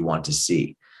change that you want to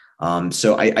see.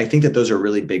 So I think that those are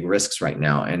really big risks right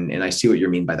now. And I see what you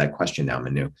mean by that question now,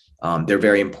 Manu. They're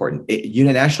very important.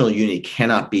 National unity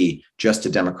cannot be just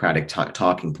a Democratic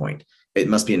talking point. It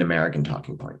must be an American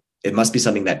talking point. It must be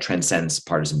something that transcends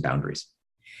partisan boundaries.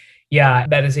 Yeah,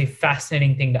 that is a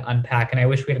fascinating thing to unpack. And I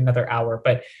wish we had another hour,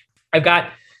 but I've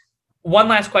got one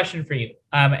last question for you.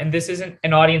 And this isn't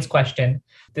an audience question.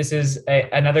 This is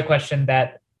another question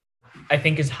that I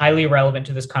think is highly relevant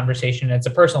to this conversation. It's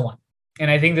a personal one.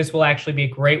 And I think this will actually be a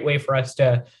great way for us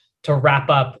to wrap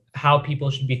up how people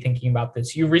should be thinking about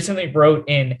this. You recently wrote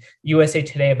in USA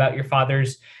Today about your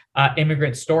father's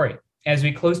immigrant story. As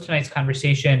we close tonight's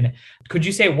conversation, could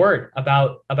you say a word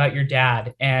about your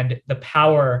dad and the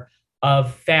power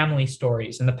of family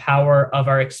stories and the power of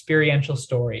our experiential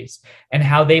stories and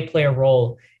how they play a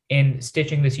role in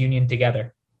stitching this union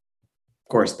together?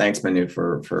 Of course. Thanks, Manu,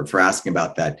 for asking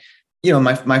about that. You know,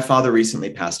 my father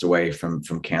recently passed away from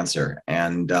cancer,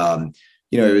 and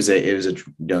it was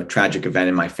a tragic event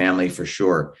in my family for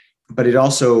sure. But it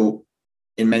also,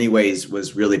 in many ways,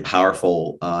 was really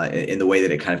powerful in the way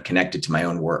that it kind of connected to my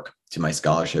own work, to my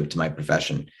scholarship, to my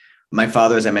profession. My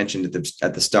father, as I mentioned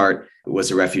at the start,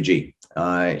 was a refugee.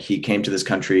 He came to this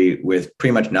country with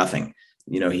pretty much nothing.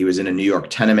 You know, he was in a New York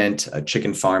tenement, a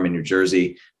chicken farm in New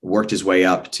Jersey, worked his way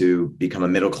up to become a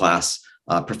middle-class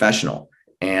professional.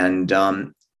 And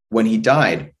when he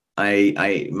died,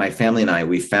 my family and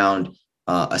we found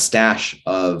a stash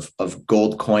of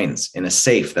gold coins in a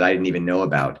safe that I didn't even know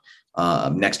about,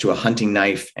 next to a hunting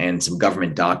knife and some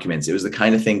government documents. It was the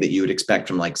kind of thing that you would expect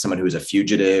from like someone who was a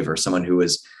fugitive or someone who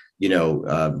was,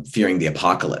 fearing the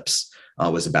apocalypse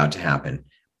was about to happen.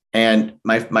 And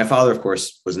my father, of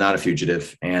course, was not a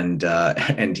fugitive, and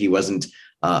he wasn't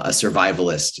a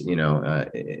survivalist,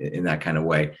 in that kind of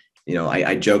way.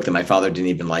 I joke that my father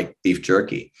didn't even like beef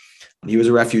jerky. He was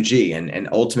a refugee, and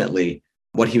ultimately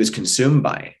what he was consumed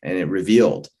by, and it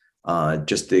revealed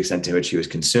just the extent to which he was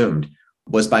consumed,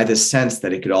 was by this sense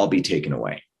that it could all be taken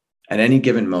away. At any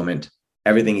given moment,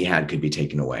 everything he had could be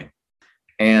taken away.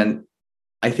 And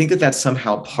I think that that's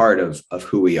somehow part of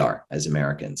who we are as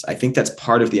Americans. I think that's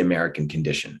part of the American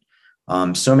condition.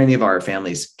 So many of our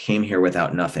families came here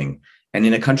without nothing. And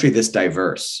in a country this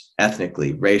diverse,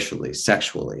 ethnically, racially,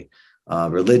 sexually,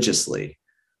 religiously,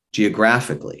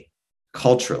 geographically,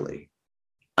 culturally,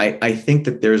 I think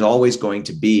that there's always going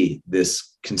to be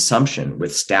this consumption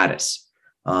with status.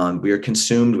 We are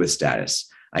consumed with status.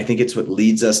 I think it's what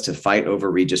leads us to fight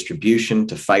over redistribution,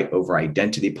 to fight over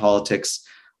identity politics.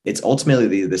 It's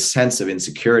ultimately the sense of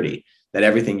insecurity that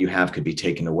everything you have could be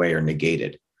taken away or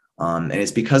negated. And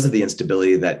it's because of the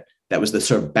instability that was the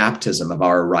sort of baptism of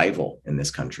our arrival in this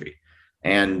country.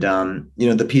 And,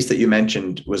 the piece that you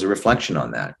mentioned was a reflection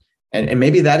on that. And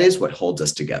maybe that is what holds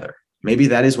us together. Maybe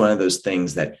that is one of those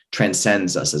things that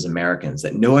transcends us as Americans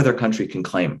that no other country can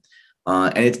claim.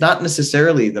 And it's not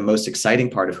necessarily the most exciting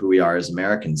part of who we are as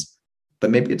Americans, but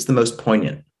maybe it's the most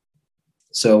poignant.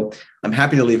 So I'm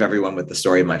happy to leave everyone with the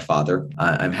story of my father.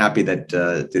 I'm happy that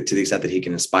to the extent that he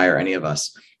can inspire any of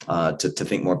us to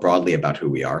think more broadly about who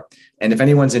we are. And if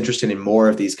anyone's interested in more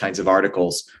of these kinds of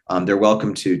articles, they're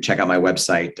welcome to check out my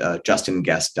website,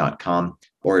 justinguest.com,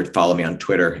 or follow me on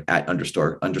Twitter at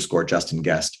 __ Justin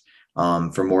Guest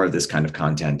for more of this kind of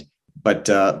content. But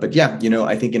yeah,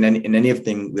 I think in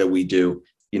anything that we do,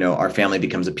 our family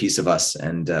becomes a piece of us,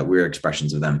 and we're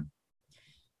expressions of them.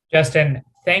 Justin,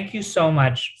 thank you so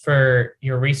much for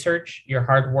your research, your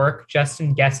hard work.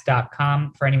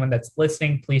 JustinGuest.com. For anyone that's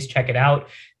listening, please check it out.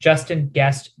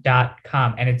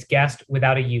 JustinGuest.com. And it's guest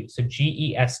without a U. So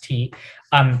GEST.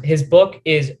 His book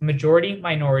is Majority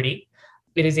Minority.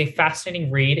 It is a fascinating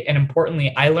read. And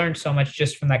importantly, I learned so much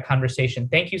just from that conversation.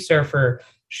 Thank you, sir, for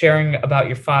sharing about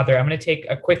your father. I'm going to take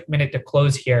a quick minute to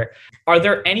close here. Are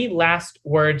there any last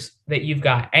words that you've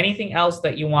got? Anything else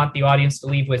that you want the audience to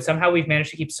leave with? Somehow we've managed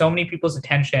to keep so many people's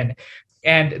attention,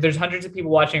 and there's hundreds of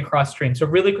people watching across stream. So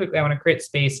really quickly, I want to create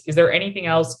space. Is there anything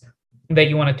else that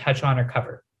you want to touch on or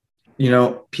cover?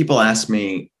 People ask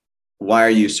me, why are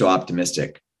you so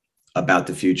optimistic about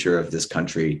the future of this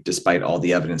country, despite all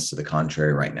the evidence to the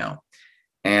contrary right now?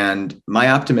 And my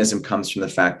optimism comes from the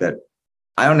fact that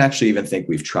I don't actually even think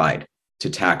we've tried to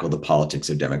tackle the politics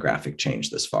of demographic change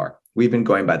this far. We've been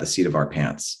going by the seat of our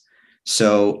pants.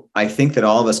 So I think that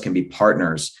all of us can be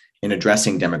partners in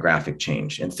addressing demographic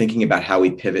change and thinking about how we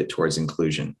pivot towards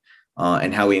inclusion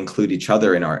and how we include each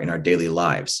other in our daily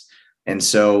lives. And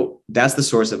so that's the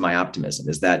source of my optimism,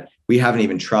 is that we haven't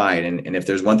even tried. And if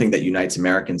there's one thing that unites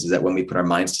Americans, is that when we put our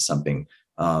minds to something,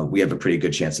 we have a pretty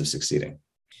good chance of succeeding.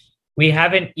 We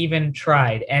haven't even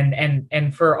tried.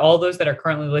 And for all those that are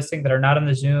currently listening that are not on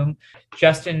the Zoom,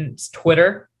 Justin's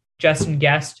Twitter, Justin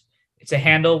Guest, it's a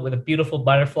handle with a beautiful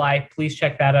butterfly. Please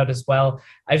check that out as well.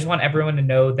 I just want everyone to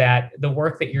know that the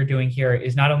work that you're doing here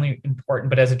is not only important,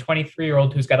 but as a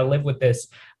 23-year-old who's got to live with this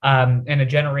in a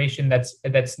generation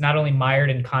that's not only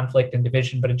mired in conflict and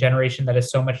division, but a generation that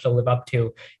has so much to live up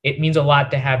to, it means a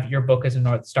lot to have your book as a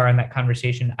North Star in that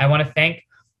conversation. I want to thank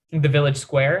the Village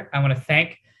Square. I want to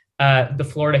thank the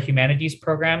Florida Humanities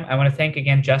Program. I want to thank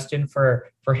again Justin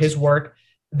for his work.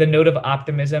 The note of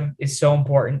optimism is so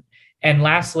important. And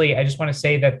lastly, I just want to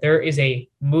say that there is a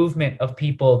movement of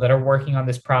people that are working on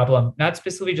this problem, not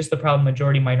specifically just the problem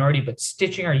majority minority, but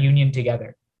stitching our union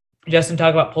together. Justin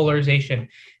talked about polarization.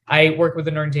 I work with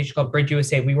an organization called Bridge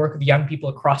USA. We work with young people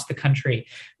across the country.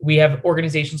 We have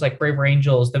organizations like Braver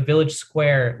Angels, the Village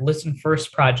Square, Listen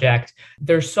First Project.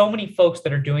 There's so many folks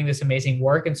that are doing this amazing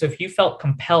work. And so if you felt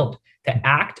compelled to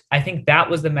act, I think that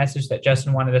was the message that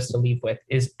Justin wanted us to leave with,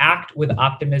 is act with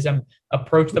optimism,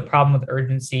 approach the problem with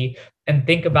urgency, and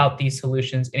think about these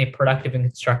solutions in a productive and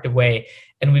constructive way.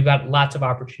 And we've got lots of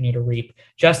opportunity to reap.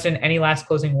 Justin, any last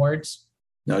closing words?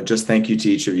 No, just thank you to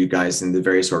each of you guys and the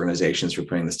various organizations for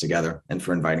putting this together and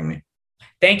for inviting me.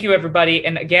 Thank you, everybody.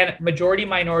 And again, majority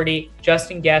minority,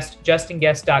 Justin Guest,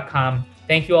 justinguest.com.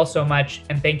 Thank you all so much.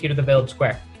 And thank you to the Village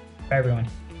Square. Bye, everyone.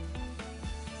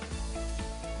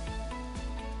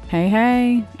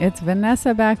 Hey, it's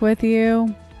Vanessa back with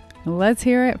you. Let's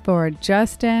hear it for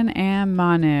Justin and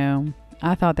Manu.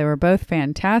 I thought they were both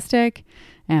fantastic.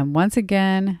 And once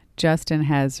again, Justin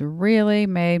has really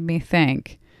made me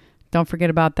think. Don't forget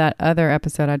about that other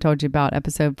episode I told you about,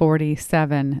 episode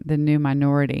 47, The New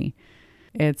Minority.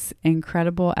 It's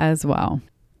incredible as well.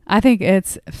 I think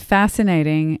it's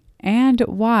fascinating and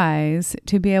wise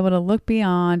to be able to look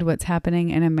beyond what's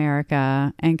happening in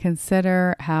America and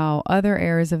consider how other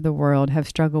areas of the world have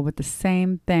struggled with the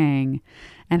same thing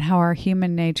and how our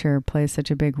human nature plays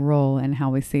such a big role in how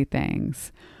we see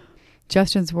things.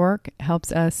 Justin's work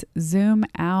helps us zoom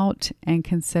out and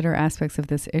consider aspects of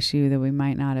this issue that we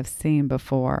might not have seen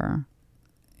before.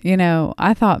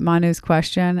 I thought Manu's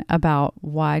question about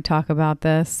why talk about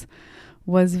this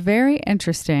was very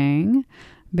interesting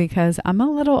because I'm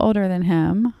a little older than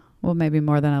him. Well, maybe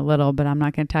more than a little, but I'm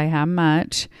not going to tell you how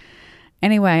much.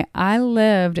 Anyway, I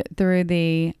lived through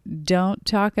the don't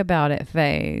talk about it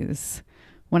phase.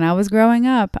 When I was growing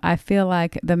up, I feel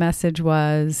like the message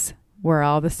was, we're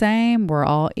all the same, we're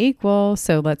all equal,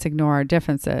 so let's ignore our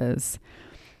differences.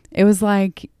 It was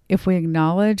like if we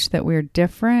acknowledge that we're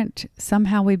different,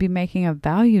 somehow we'd be making a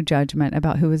value judgment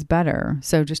about who is better,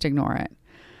 so just ignore it.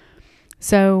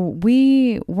 So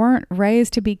we weren't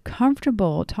raised to be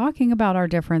comfortable talking about our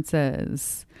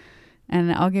differences.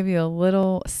 And I'll give you a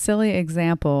little silly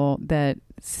example that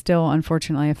still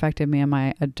unfortunately affected me in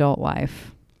my adult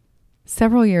life.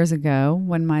 Several years ago,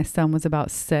 when my son was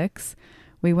about 6,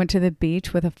 we went to the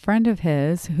beach with a friend of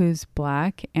his who's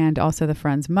Black and also the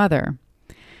friend's mother.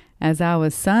 As I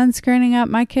was sunscreening up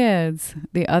my kids,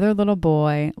 the other little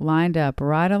boy lined up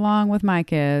right along with my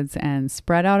kids and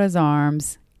spread out his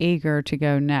arms, eager to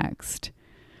go next.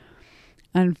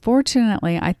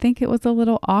 Unfortunately, I think it was a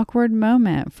little awkward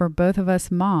moment for both of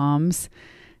us moms,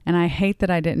 and I hate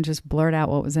that I didn't just blurt out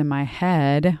what was in my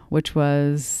head, which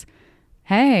was,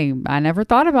 hey, I never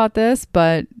thought about this,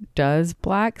 but does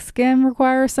black skin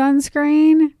require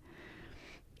sunscreen?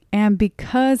 And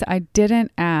because I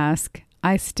didn't ask,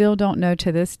 I still don't know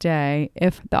to this day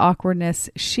if the awkwardness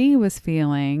she was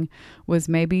feeling was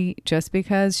maybe just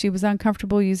because she was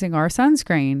uncomfortable using our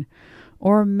sunscreen,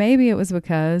 or maybe it was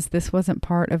because this wasn't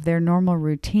part of their normal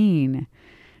routine.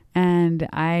 And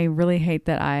I really hate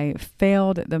that I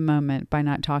failed at the moment by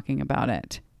not talking about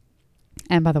it.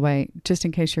 And by the way, just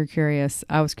in case you're curious,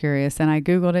 I was curious and I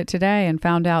Googled it today and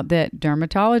found out that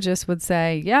dermatologists would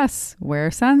say, yes, wear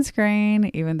sunscreen,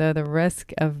 even though the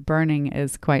risk of burning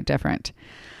is quite different.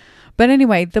 But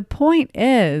anyway, the point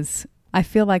is, I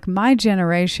feel like my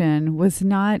generation was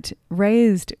not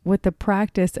raised with the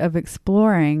practice of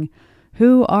exploring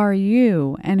Who are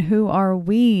you and who are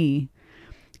we?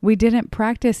 We didn't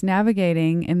practice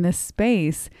navigating in this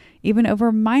space, even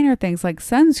over minor things like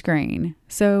sunscreen.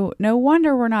 So no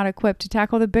wonder we're not equipped to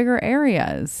tackle the bigger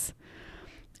areas.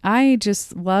 I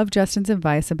just love Justin's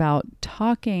advice about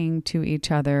talking to each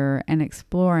other and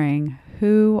exploring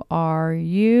who are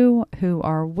you, who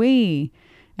are we,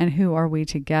 and who are we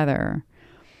together.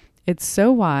 It's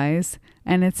so wise,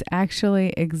 and it's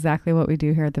actually exactly what we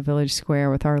do here at the Village Square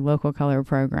with our local color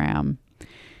program.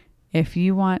 If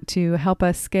you want to help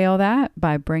us scale that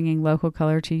by bringing local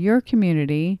color to your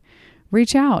community,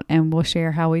 reach out and we'll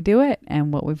share how we do it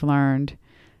and what we've learned.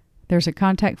 There's a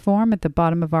contact form at the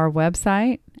bottom of our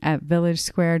website at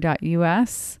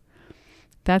villagesquare.us.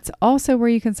 That's also where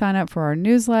you can sign up for our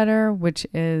newsletter, which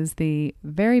is the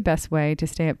very best way to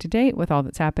stay up to date with all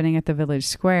that's happening at the Village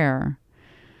Square.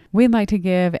 We'd like to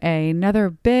give another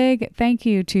big thank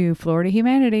you to Florida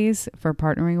Humanities for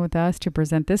partnering with us to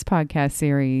present this podcast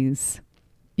series.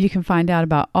 You can find out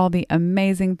about all the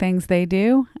amazing things they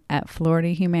do at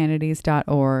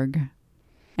floridahumanities.org.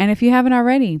 And if you haven't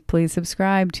already, please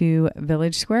subscribe to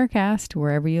Village Squarecast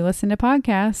wherever you listen to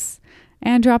podcasts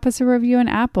and drop us a review on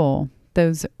Apple.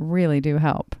 Those really do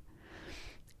help.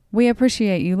 We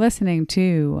appreciate you listening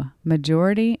to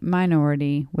Majority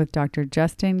Minority with Dr.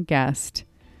 Justin Guest.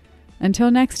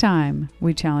 Until next time,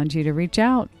 we challenge you to reach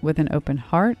out with an open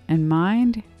heart and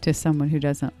mind to someone who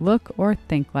doesn't look or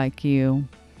think like you.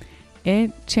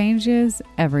 It changes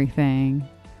everything.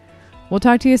 We'll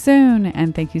talk to you soon,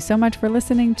 and thank you so much for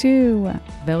listening to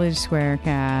Village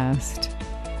Squarecast.